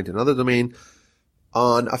from one domain to another domain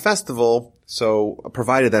on a festival, so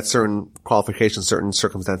provided that certain qualifications, certain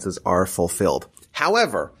circumstances are fulfilled.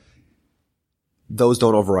 However, those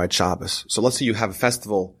don't override Shabbos. So let's say you have a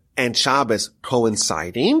festival and Shabbos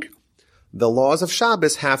coinciding. The laws of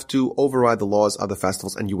Shabbos have to override the laws of the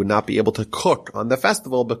festivals, and you would not be able to cook on the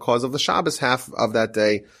festival because of the Shabbos half of that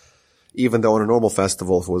day, even though on a normal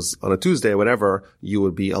festival, if it was on a Tuesday or whatever, you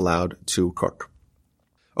would be allowed to cook.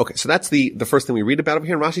 Okay, so that's the first thing we read about over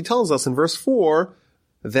here. And Rashi tells us in verse 4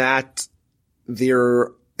 that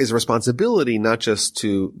there is a responsibility not just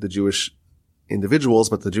to the Jewish individuals,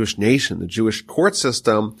 but the Jewish nation, the Jewish court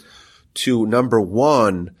system, to, number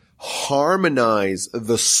one, harmonize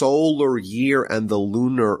the solar year and the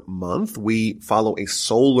lunar month. We follow a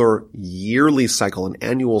solar yearly cycle, an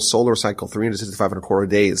annual solar cycle, 365 and a quarter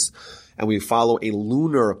days. And we follow a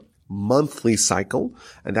lunar monthly cycle.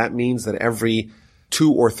 And that means that every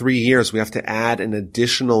 2 or 3 years, we have to add an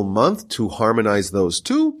additional month to harmonize those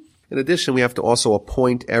two. In addition, we have to also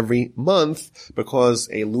appoint every month, because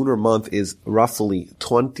a lunar month is roughly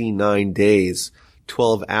 29 days,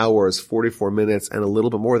 12 hours, 44 minutes, and a little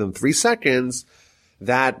bit more than 3 seconds.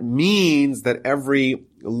 That means that every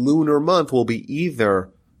lunar month will either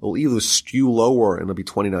skew lower and it'll be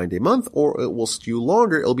 29-day month, or it will skew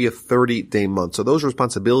longer, it'll be a 30-day month. So those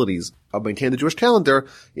responsibilities of maintaining the Jewish calendar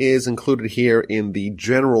is included here in the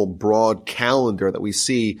general broad calendar that we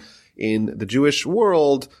see in the Jewish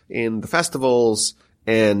world, in the festivals,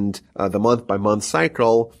 and the month-by-month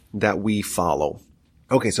cycle that we follow.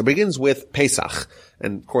 Okay, so it begins with Pesach.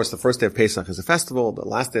 And of course, the first day of Pesach is a festival. The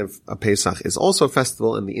last day of Pesach is also a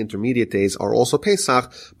festival, and the intermediate days are also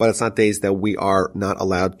Pesach, but it's not days that we are not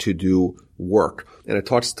allowed to do work. And it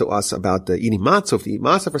talks to us about the eating matzah, if you eat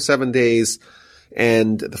matzah for 7 days.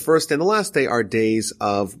 And the first and the last day are days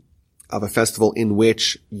of a festival in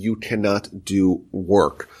which you cannot do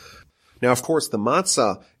work. Now, of course, the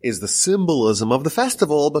matzah is the symbolism of the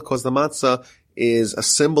festival, because the matzah is a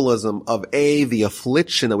symbolism of A, the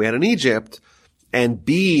affliction that we had in Egypt, and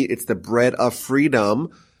B, it's the bread of freedom.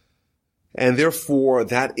 And therefore,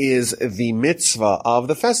 that is the mitzvah of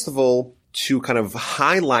the festival, to kind of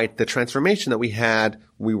highlight the transformation that we had.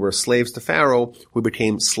 We were slaves to Pharaoh. We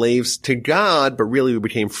became slaves to God, but really we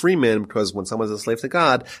became free men, because when someone is a slave to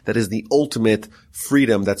God, that is the ultimate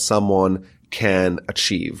freedom that someone can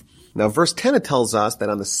achieve. Now, verse 10, it tells us that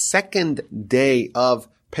on the second day of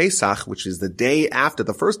Pesach, which is the day after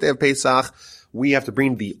the first day of Pesach, we have to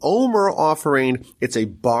bring the Omer offering. It's a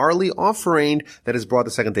barley offering that is brought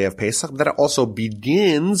the second day of Pesach. That also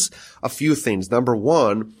begins a few things. Number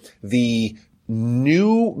one, the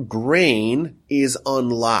new grain is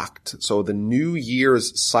unlocked. So the new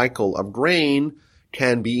year's cycle of grain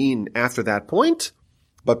can be eaten after that point,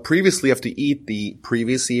 but previously you have to eat the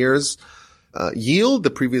previous year's yield, the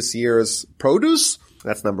previous year's produce.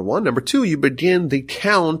 That's number one. Number two, you begin the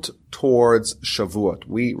count towards Shavuot.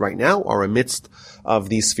 We right now are amidst of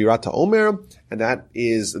the Sfirat HaOmer, and that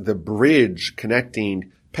is the bridge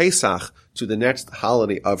connecting Pesach to the next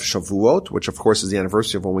holiday of Shavuot, which of course is the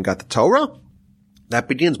anniversary of when we got the Torah. That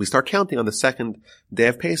begins, we start counting on the second day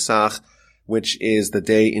of Pesach, which is the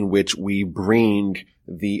day in which we bring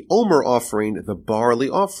the Omer offering, the barley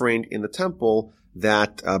offering in the temple.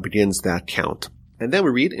 That begins that count. And then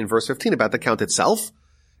we read in verse 15 about the count itself.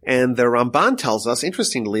 And the Ramban tells us,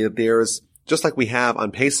 interestingly, that there's, just like we have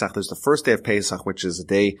on Pesach, there's the first day of Pesach, which is a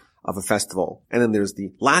day of a festival. And then there's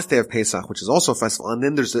the last day of Pesach, which is also a festival. And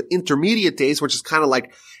then there's the intermediate days, which is kind of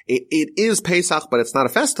like, it is Pesach, but it's not a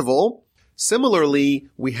festival. Similarly,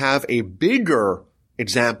 we have a bigger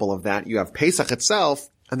example of that. You have Pesach itself,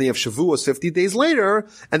 and then you have Shavuos 50 days later,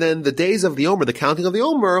 and then the days of the Omer, the counting of the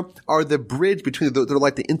Omer, are the bridge between, they're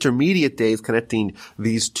like the intermediate days connecting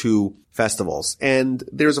these two festivals. And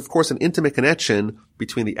there's, of course, an intimate connection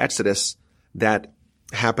between the Exodus that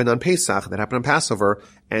happened on Pesach, that happened on Passover,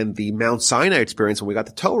 and the Mount Sinai experience when we got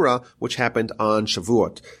the Torah, which happened on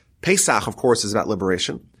Shavuot. Pesach, of course, is about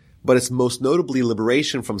liberation, but it's most notably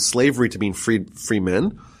liberation from slavery to being free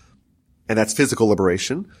men, and that's physical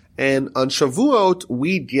liberation. And on Shavuot,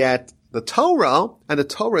 we get the Torah, and the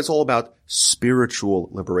Torah is all about spiritual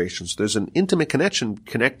liberation. So there's an intimate connection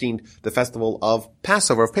connecting the festival of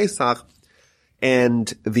Passover, of Pesach,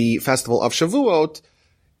 and the festival of Shavuot,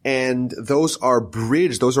 and those are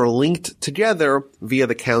bridged, those are linked together via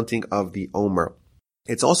the counting of the Omer.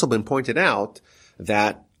 It's also been pointed out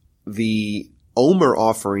that the Omer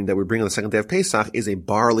offering that we bring on the second day of Pesach is a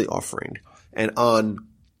barley offering. And on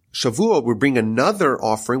Shavuot, we bring another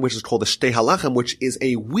offering, which is called the Shtei Halachem, which is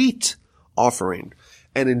a wheat offering.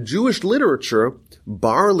 And in Jewish literature,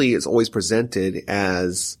 barley is always presented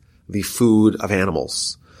as the food of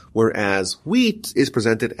animals, whereas wheat is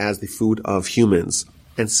presented as the food of humans.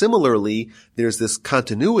 And similarly, there's this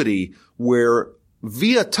continuity where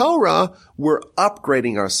via Torah, we're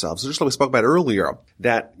upgrading ourselves. So just like we spoke about earlier,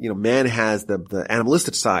 that, man has the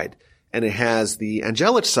animalistic side, and it has the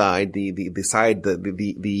angelic side, the side,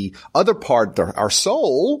 the other part, our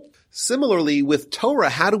soul. Similarly, with Torah,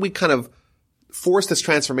 how do we kind of force this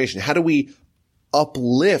transformation? How do we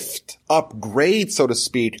upgrade, so to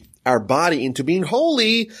speak, our body into being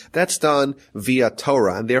holy? That's done via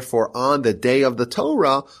Torah. And therefore, on the day of the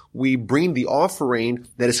Torah, we bring the offering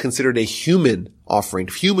that is considered a human offering,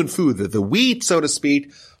 human food, the wheat, so to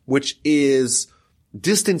speak, which is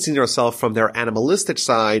distancing ourselves from their animalistic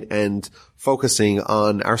side and focusing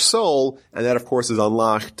on our soul. And that, of course, is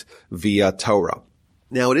unlocked via Torah.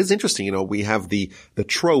 Now, it is interesting, we have the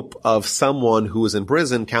trope of someone who is in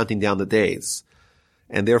prison counting down the days.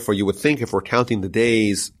 And therefore, you would think if we're counting the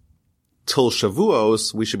days till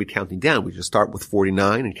Shavuos, we should be counting down. We should start with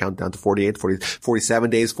 49 and count down to 48, 47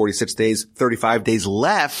 days, 46 days, 35 days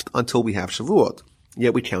left until we have Shavuot.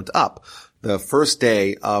 Yet we count up. The first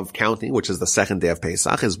day of counting, which is the second day of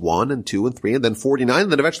Pesach, is 1 and 2 and 3 and then 49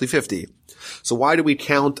 and then eventually 50. So why do we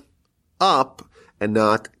count up and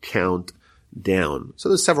not count down? So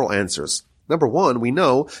there's several answers. Number one, we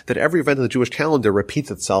know that every event in the Jewish calendar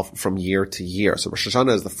repeats itself from year to year. So Rosh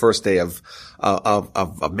Hashanah is the first day of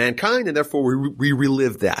mankind, and therefore we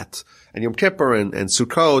relive that. And Yom Kippur and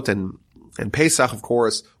Sukkot and Pesach, of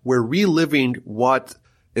course, we're reliving what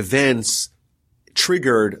events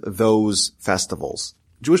triggered those festivals.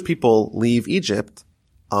 Jewish people leave Egypt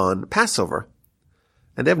on Passover,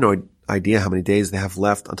 and they have no idea how many days they have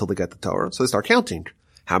left until they get the Torah. So they start counting.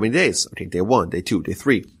 How many days? Okay, day 1, day 2, day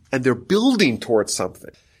 3. And they're building towards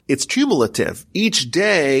something. It's cumulative. Each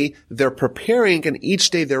day they're preparing, and each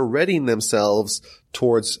day they're readying themselves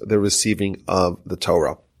towards the receiving of the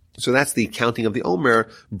Torah. So that's the counting of the Omer,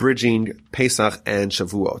 bridging Pesach and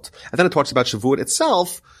Shavuot. And then it talks about Shavuot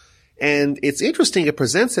itself, and it's interesting, it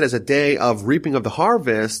presents it as a day of reaping of the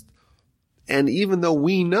harvest. And even though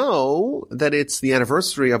we know that it's the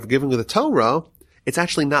anniversary of giving of the Torah, it's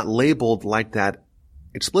actually not labeled like that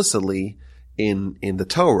explicitly in the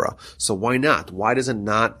Torah. So why not? Why does it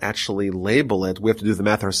not actually label it? We have to do the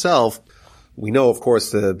math ourselves. We know, of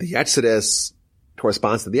course, the Exodus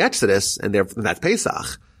corresponds to the Exodus, and that's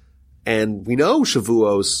Pesach. And we know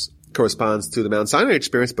Shavuos corresponds to the Mount Sinai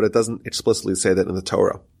experience, but it doesn't explicitly say that in the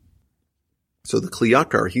Torah. So the Kli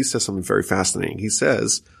Yakar, he says something very fascinating. He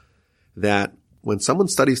says that when someone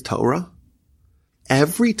studies Torah,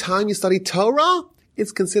 every time you study Torah,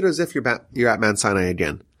 it's considered as if you're at Mount Sinai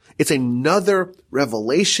again. It's another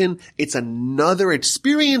revelation. It's another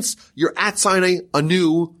experience. You're at Sinai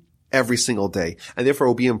anew every single day. And therefore it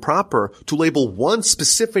will be improper to label one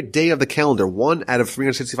specific day of the calendar, one out of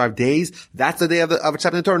 365 days. That's the day of a chapter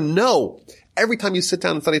in the Torah. No. Every time you sit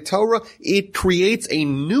down and study Torah, it creates a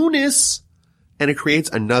newness and it creates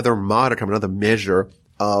another modicum, another measure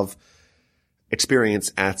of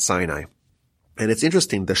experience at Sinai. And it's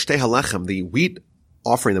interesting, the Shtei HaLechem, the wheat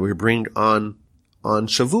offering that we bring on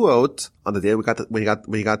Shavuot, on the day we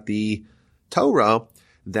got the Torah,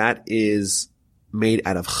 that is made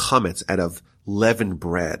out of chametz, out of leavened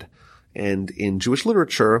bread. And in Jewish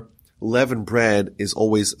literature, leavened bread is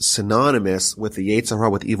always synonymous with the Yetzer Hara,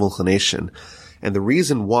 with evil inclination. And the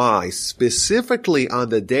reason why, specifically on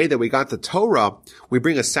the day that we got the Torah, we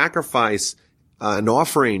bring a sacrifice, an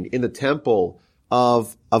offering in the temple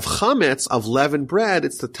of chametz, of leavened bread,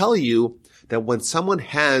 it's to tell you that when someone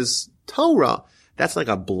has Torah, that's like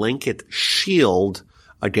a blanket shield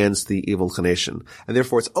against the evil inclination. And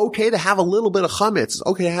therefore it's okay to have a little bit of chametz. It's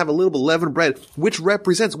okay to have a little bit of leavened bread, which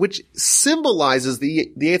symbolizes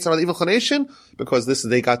the Yetzer Hara, the evil inclination, because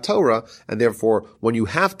they got Torah. And therefore when you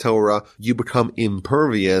have Torah, you become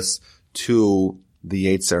impervious to the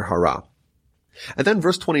Yetzer Hara. And then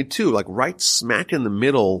verse 22, like right smack in the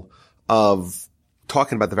middle of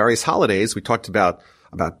talking about the various holidays, we talked about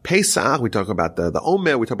Pesach, we talk about the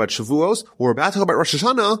Omer, we talk about Shavuos, we're about to talk about Rosh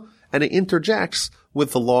Hashanah, and it interjects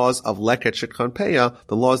with the laws of Leket Shitkan Peah,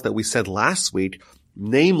 the laws that we said last week,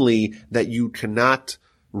 namely that you cannot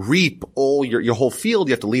reap all your whole field,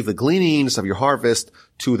 you have to leave the gleanings of your harvest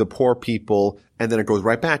to the poor people, and then it goes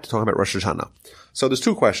right back to talking about Rosh Hashanah. So there's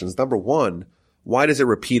two questions. Number one, why does it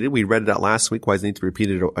repeat it? We read it out last week. Why does it need to be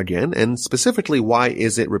repeated again? And specifically, why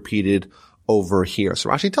is it repeated over here? So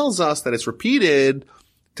Rashi tells us that it's repeated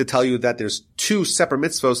to tell you that there's two separate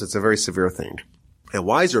mitzvos. It's a very severe thing. And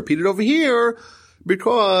why is it repeated over here?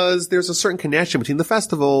 Because there's a certain connection between the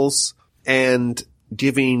festivals and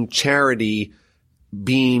giving charity,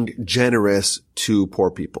 being generous to poor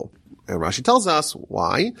people. And Rashi tells us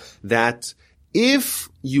why, that if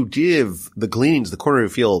you give the gleanings, the corner of your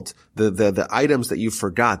field, the items that you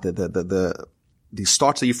forgot, the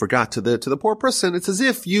stalks that you forgot to the poor person, it's as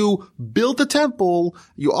if you built a temple,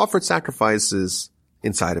 you offered sacrifices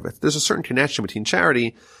inside of it. There's a certain connection between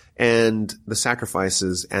charity and the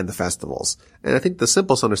sacrifices and the festivals. And I think the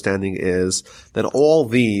simplest understanding is that all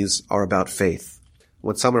these are about faith.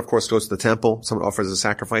 When someone, of course, goes to the temple, someone offers a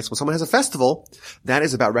sacrifice. When someone has a festival, that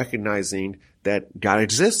is about recognizing that God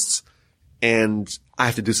exists and I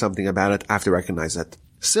have to do something about it. I have to recognize it.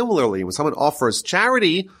 Similarly, when someone offers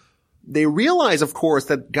charity, they realize, of course,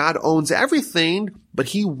 that God owns everything, but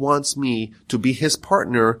he wants me to be his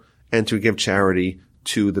partner and to give charity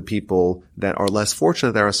to the people that are less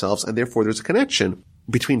fortunate than ourselves. And therefore, there's a connection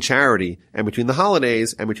between charity and between the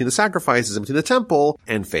holidays and between the sacrifices and between the temple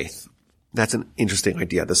and faith. That's an interesting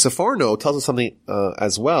idea. The Seforno tells us something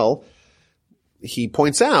as well. He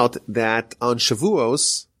points out that on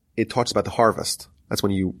Shavuos, it talks about the harvest. That's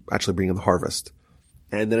when you actually bring in the harvest.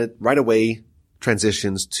 And then it right away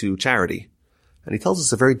transitions to charity. And he tells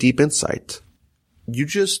us a very deep insight. You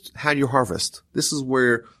just had your harvest. This is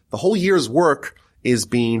where the whole year's work is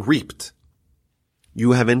being reaped.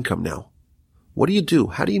 You have income now. What do you do?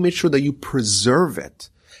 How do you make sure that you preserve it?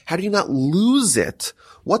 How do you not lose it?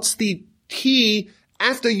 What's the key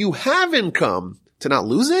after you have income to not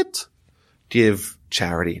lose it? Give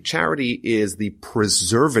charity. Charity is the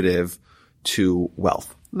preservative to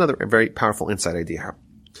wealth. Another very powerful insight idea here.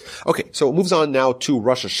 Okay, so it moves on now to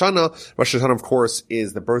Rosh Hashanah. Rosh Hashanah, of course,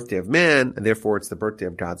 is the birthday of man, and therefore it's the birthday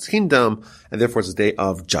of God's kingdom, and therefore it's a day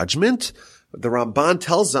of judgment. The Ramban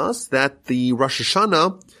tells us that the Rosh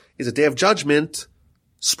Hashanah is a day of judgment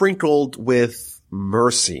sprinkled with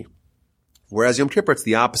mercy. Whereas Yom Kippur, it's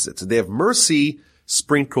the opposite. It's a day of mercy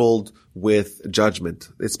sprinkled with judgment.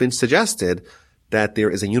 It's been suggested that there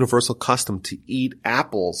is a universal custom to eat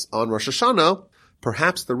apples on Rosh Hashanah.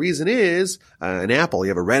 Perhaps the reason is an apple. You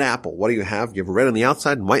have a red apple. What do you have? You have a red on the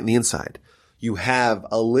outside and white on the inside. You have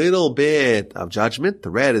a little bit of judgment.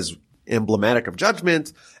 The red is emblematic of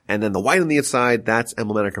judgment. And then the white on the inside, that's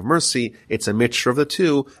emblematic of mercy. It's a mixture of the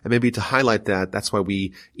two. And maybe to highlight that, that's why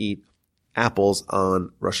we eat apples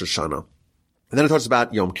on Rosh Hashanah. And then it talks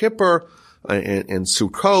about Yom Kippur and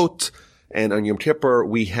Sukkot. And on Yom Kippur,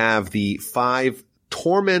 we have the 5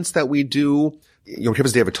 torments that we do. Yom Kippur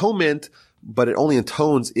is the Day of Atonement, but it only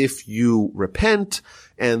atones if you repent.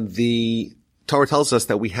 And the Torah tells us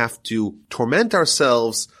that we have to torment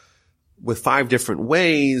ourselves with 5 different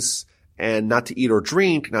ways, and not to eat or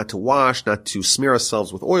drink, not to wash, not to smear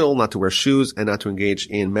ourselves with oil, not to wear shoes, and not to engage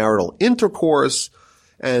in marital intercourse.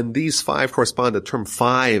 And these 5 correspond. The term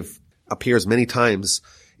 5 appears many times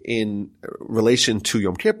in relation to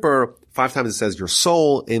Yom Kippur. 5 times it says your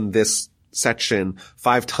soul in this section.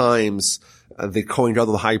 5 times the Kohen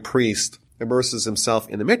Gadol, the high priest, immerses himself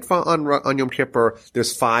in the mikvah on Yom Kippur.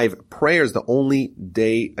 There's 5 prayers, the only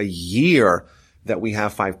day a year that we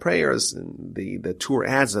have 5 prayers. And the Tur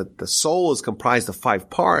adds that the soul is comprised of 5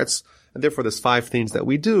 parts, and therefore there's 5 things that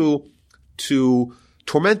we do to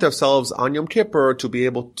torment ourselves on Yom Kippur, to be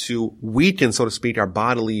able to weaken, so to speak, our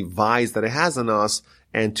bodily vice that it has on us,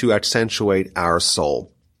 and to accentuate our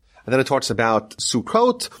soul. And then it talks about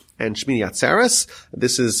Sukkot and Shmini Atzeres.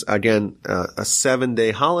 This is, again, a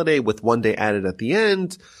 7-day holiday with 1 day added at the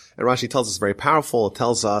end. And Rashi tells us very powerful. It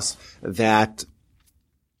tells us that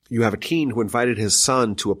you have a king who invited his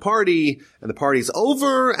son to a party, and the party's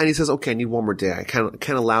over, and he says, okay, I need 1 more day. I can't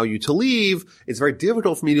allow you to leave. It's very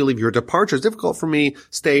difficult for me to leave. Your departure is difficult for me.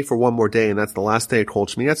 Stay for 1 more day, and that's the last day called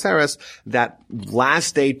Shmini Atzeres, that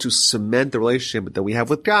last day to cement the relationship that we have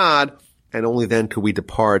with God, and only then could we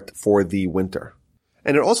depart for the winter.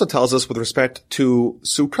 And it also tells us with respect to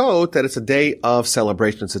Sukkot that it's a day of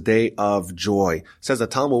celebration. It's a day of joy. Says the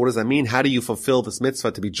Talmud, what does that mean? How do you fulfill this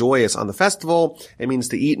mitzvah to be joyous on the festival? It means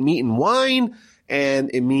to eat meat and wine, and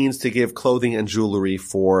it means to give clothing and jewelry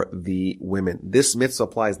for the women. This mitzvah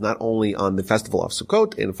applies not only on the festival of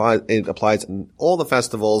Sukkot, it applies in all the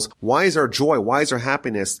festivals. Why is our joy, why is our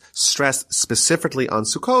happiness stressed specifically on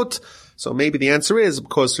Sukkot? So maybe the answer is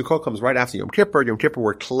because Sukkot comes right after Yom Kippur. Yom Kippur,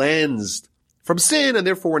 we're cleansed from sin, and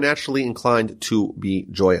therefore we're naturally inclined to be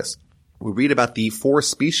joyous. We read about the 4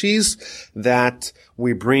 species that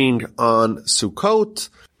we bring on Sukkot.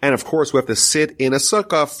 And of course, we have to sit in a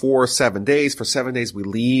sukkah for 7 days. For 7 days, we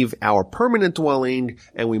leave our permanent dwelling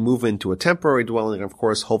and we move into a temporary dwelling. And of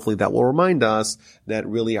course, hopefully that will remind us that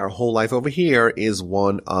really our whole life over here is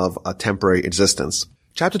one of a temporary existence.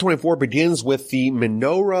 Chapter 24 begins with the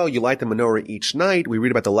menorah. You light the menorah each night. We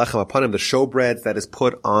read about the lechem hapanim, the showbread that is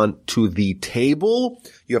put onto the table.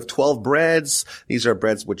 You have 12 breads. These are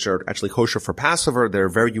breads which are actually kosher for Passover. They're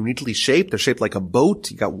very uniquely shaped. They're shaped like a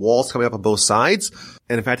boat. You got walls coming up on both sides.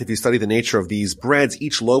 And in fact, if you study the nature of these breads,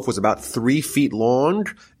 each loaf was about 3 feet long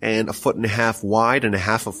and 1.5 feet wide and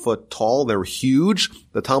 1/2 foot tall. They're huge.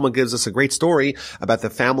 The Talmud gives us a great story about the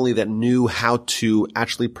family that knew how to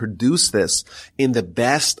actually produce this in the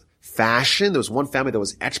best fashion. There was one family that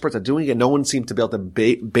was experts at doing it. No one seemed to be able to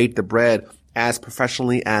bake the bread as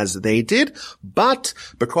professionally as they did. But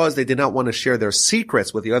because they did not want to share their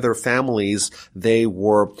secrets with the other families, they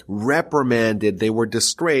were reprimanded. They were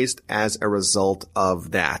disgraced as a result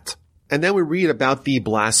of that. And then we read about the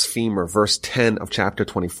blasphemer, verse 10 of chapter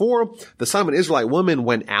 24. The son of an Israelite woman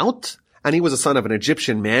went out, and he was the son of an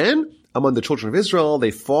Egyptian man. Among the children of Israel,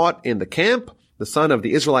 they fought in the camp, the son of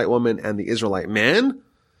the Israelite woman and the Israelite man.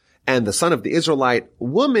 And the son of the Israelite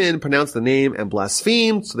woman pronounced the name and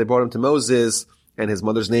blasphemed. So they brought him to Moses, and his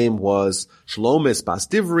mother's name was Shlomis Bas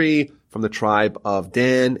Divri from the tribe of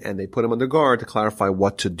Dan. And they put him under guard to clarify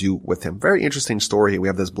what to do with him. Very interesting story here. We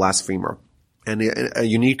have this blasphemer and a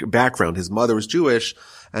unique background. His mother is Jewish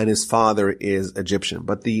and his father is Egyptian.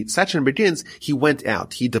 But the section begins, he went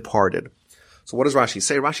out, he departed. So what does Rashi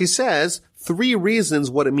say? Rashi says 3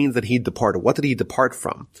 reasons what it means that he departed. What did he depart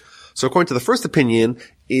from? So according to the first opinion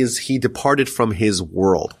is he departed from his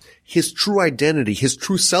world. His true identity, his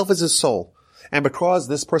true self is his soul. And because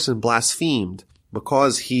this person blasphemed,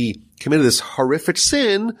 because he committed this horrific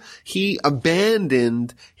sin, he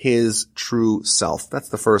abandoned his true self. That's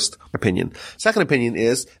the first opinion. Second opinion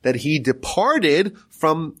is that he departed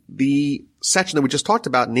from the section that we just talked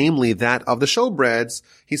about, namely that of the showbreads.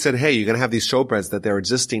 He said, hey, you're going to have these showbreads that they're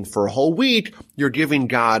existing for a whole week. You're giving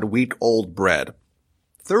God week-old bread.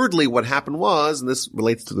 Thirdly, what happened was, and this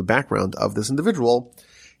relates to the background of this individual,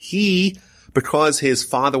 because his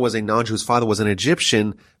father was a non-Jew, his father was an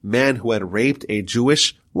Egyptian man who had raped a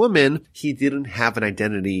Jewish woman, he didn't have an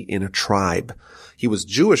identity in a tribe. He was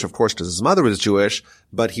Jewish, of course, because his mother was Jewish,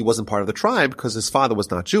 but he wasn't part of the tribe because his father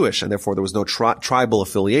was not Jewish, and therefore there was no tribal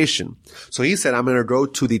affiliation. So he said, I'm going to go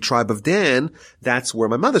to the tribe of Dan. That's where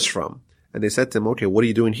my mother's from. And they said to him, okay, what are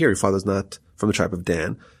you doing here? Your father's not from the tribe of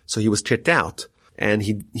Dan. So he was kicked out. And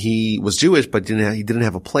he was Jewish, but he didn't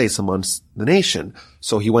have a place amongst the nation.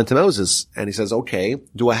 So he went to Moses and he says, okay,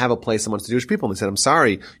 do I have a place amongst the Jewish people? And he said, I'm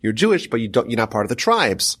sorry, you're Jewish, but you're not part of the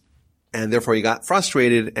tribes. And therefore he got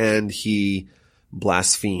frustrated and he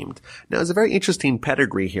blasphemed. Now, there's a very interesting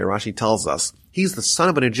pedigree here. Rashi tells us he's the son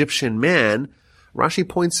of an Egyptian man. Rashi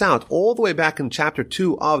points out all the way back in chapter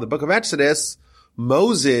 2 of the book of Exodus,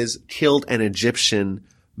 Moses killed an Egyptian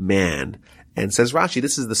man. And says Rashi,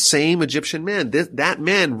 this is the same Egyptian man. That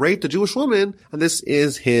man raped a Jewish woman, and this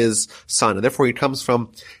is his son. And therefore he comes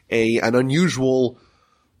from an unusual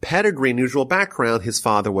pedigree, unusual background. His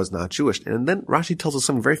father was not Jewish. And then Rashi tells us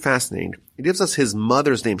something very fascinating. He gives us his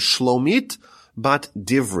mother's name, Shlomit bat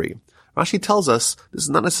Divri. Rashi tells us this is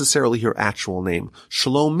not necessarily her actual name.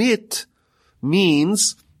 Shlomit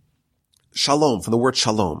means shalom, from the word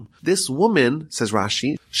shalom. This woman, says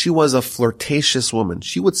Rashi, she was a flirtatious woman.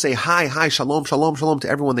 She would say hi, shalom, shalom, shalom to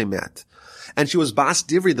everyone they met. And she was Bas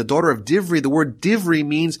Divri, the daughter of Divri. The word Divri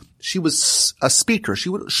means she was a speaker. She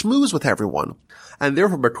would schmooze with everyone. And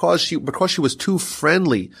therefore, because she was too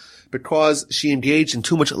friendly, because she engaged in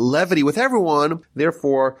too much levity with everyone,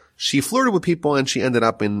 therefore she flirted with people and she ended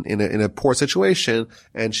up in a poor situation,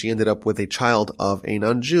 and she ended up with a child of a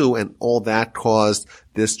non-Jew, and all that caused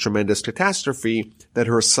this tremendous catastrophe that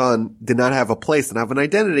her son did not have a place, didn't have an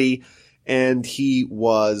identity, and he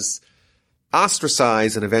was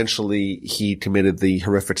ostracized, and eventually he committed the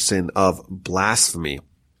horrific sin of blasphemy.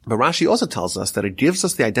 But Rashi also tells us that it gives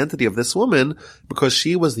us the identity of this woman because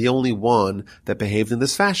she was the only one that behaved in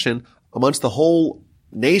this fashion amongst the whole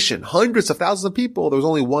nation. Hundreds of thousands of people, there was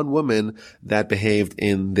only one woman that behaved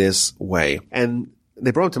in this way. And they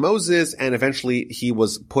brought him to Moses, and eventually he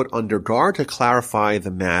was put under guard to clarify the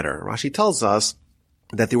matter. Rashi tells us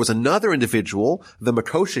that there was another individual, the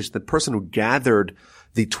Makoshish, the person who gathered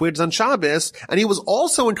the twigs on Shabbos, and he was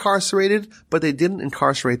also incarcerated, but they didn't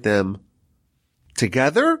incarcerate them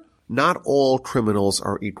together. Not all criminals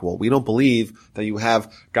are equal. We don't believe that you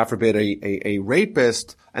have, God forbid, a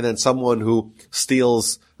rapist and then someone who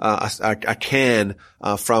steals a can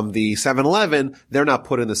from the 7-Eleven. They're not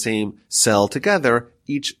put in the same cell together.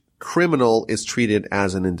 Each criminal is treated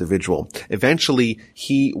as an individual. Eventually,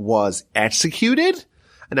 he was executed.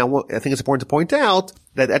 And now I think it's important to point out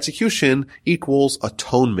that execution equals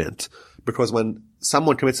atonement, because when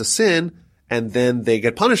someone commits a sin and then they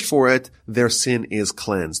get punished for it, their sin is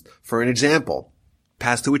cleansed. For an example,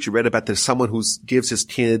 past to which you read about, there's someone who gives his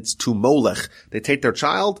kids to Molech. They take their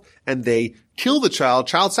child and they kill the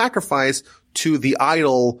child sacrifice to the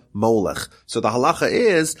idol Molech. So the halacha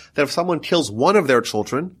is that if someone kills one of their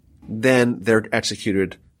children, then they're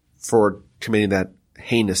executed for committing that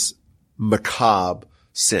heinous, macabre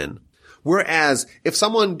sin. Whereas if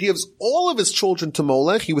someone gives all of his children to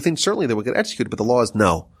Molech, you would think certainly they would get executed, but the law is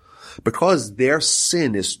no. Because their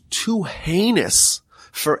sin is too heinous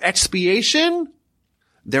for expiation,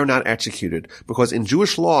 they're not executed. Because in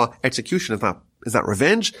Jewish law, execution is not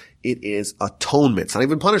revenge, it is atonement. It's not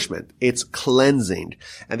even punishment. It's cleansing.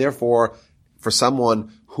 And therefore, for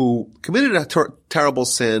someone who committed a terrible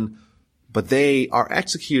sin, but they are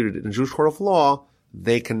executed in a Jewish court of law,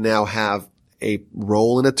 they can now have a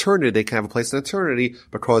role in eternity. They can have a place in eternity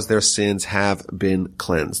because their sins have been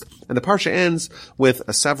cleansed. And the parsha ends with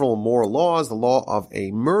several more laws: the law of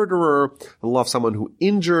a murderer, the law of someone who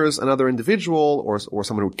injures another individual, or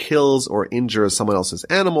someone who kills or injures someone else's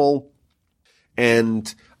animal.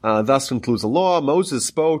 And thus concludes the law. Moses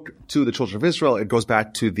spoke to the children of Israel. It goes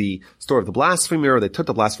back to the story of the blasphemer. They took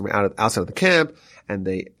the blasphemer outside of the camp, and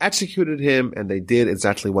they executed him, and they did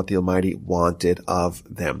exactly what the Almighty wanted of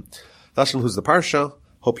them. Thus concludes the parsha.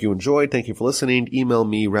 Hope you enjoyed. Thank you for listening. Email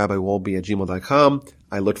me, rabbiwolbe@gmail.com.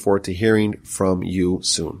 I look forward to hearing from you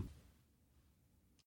soon.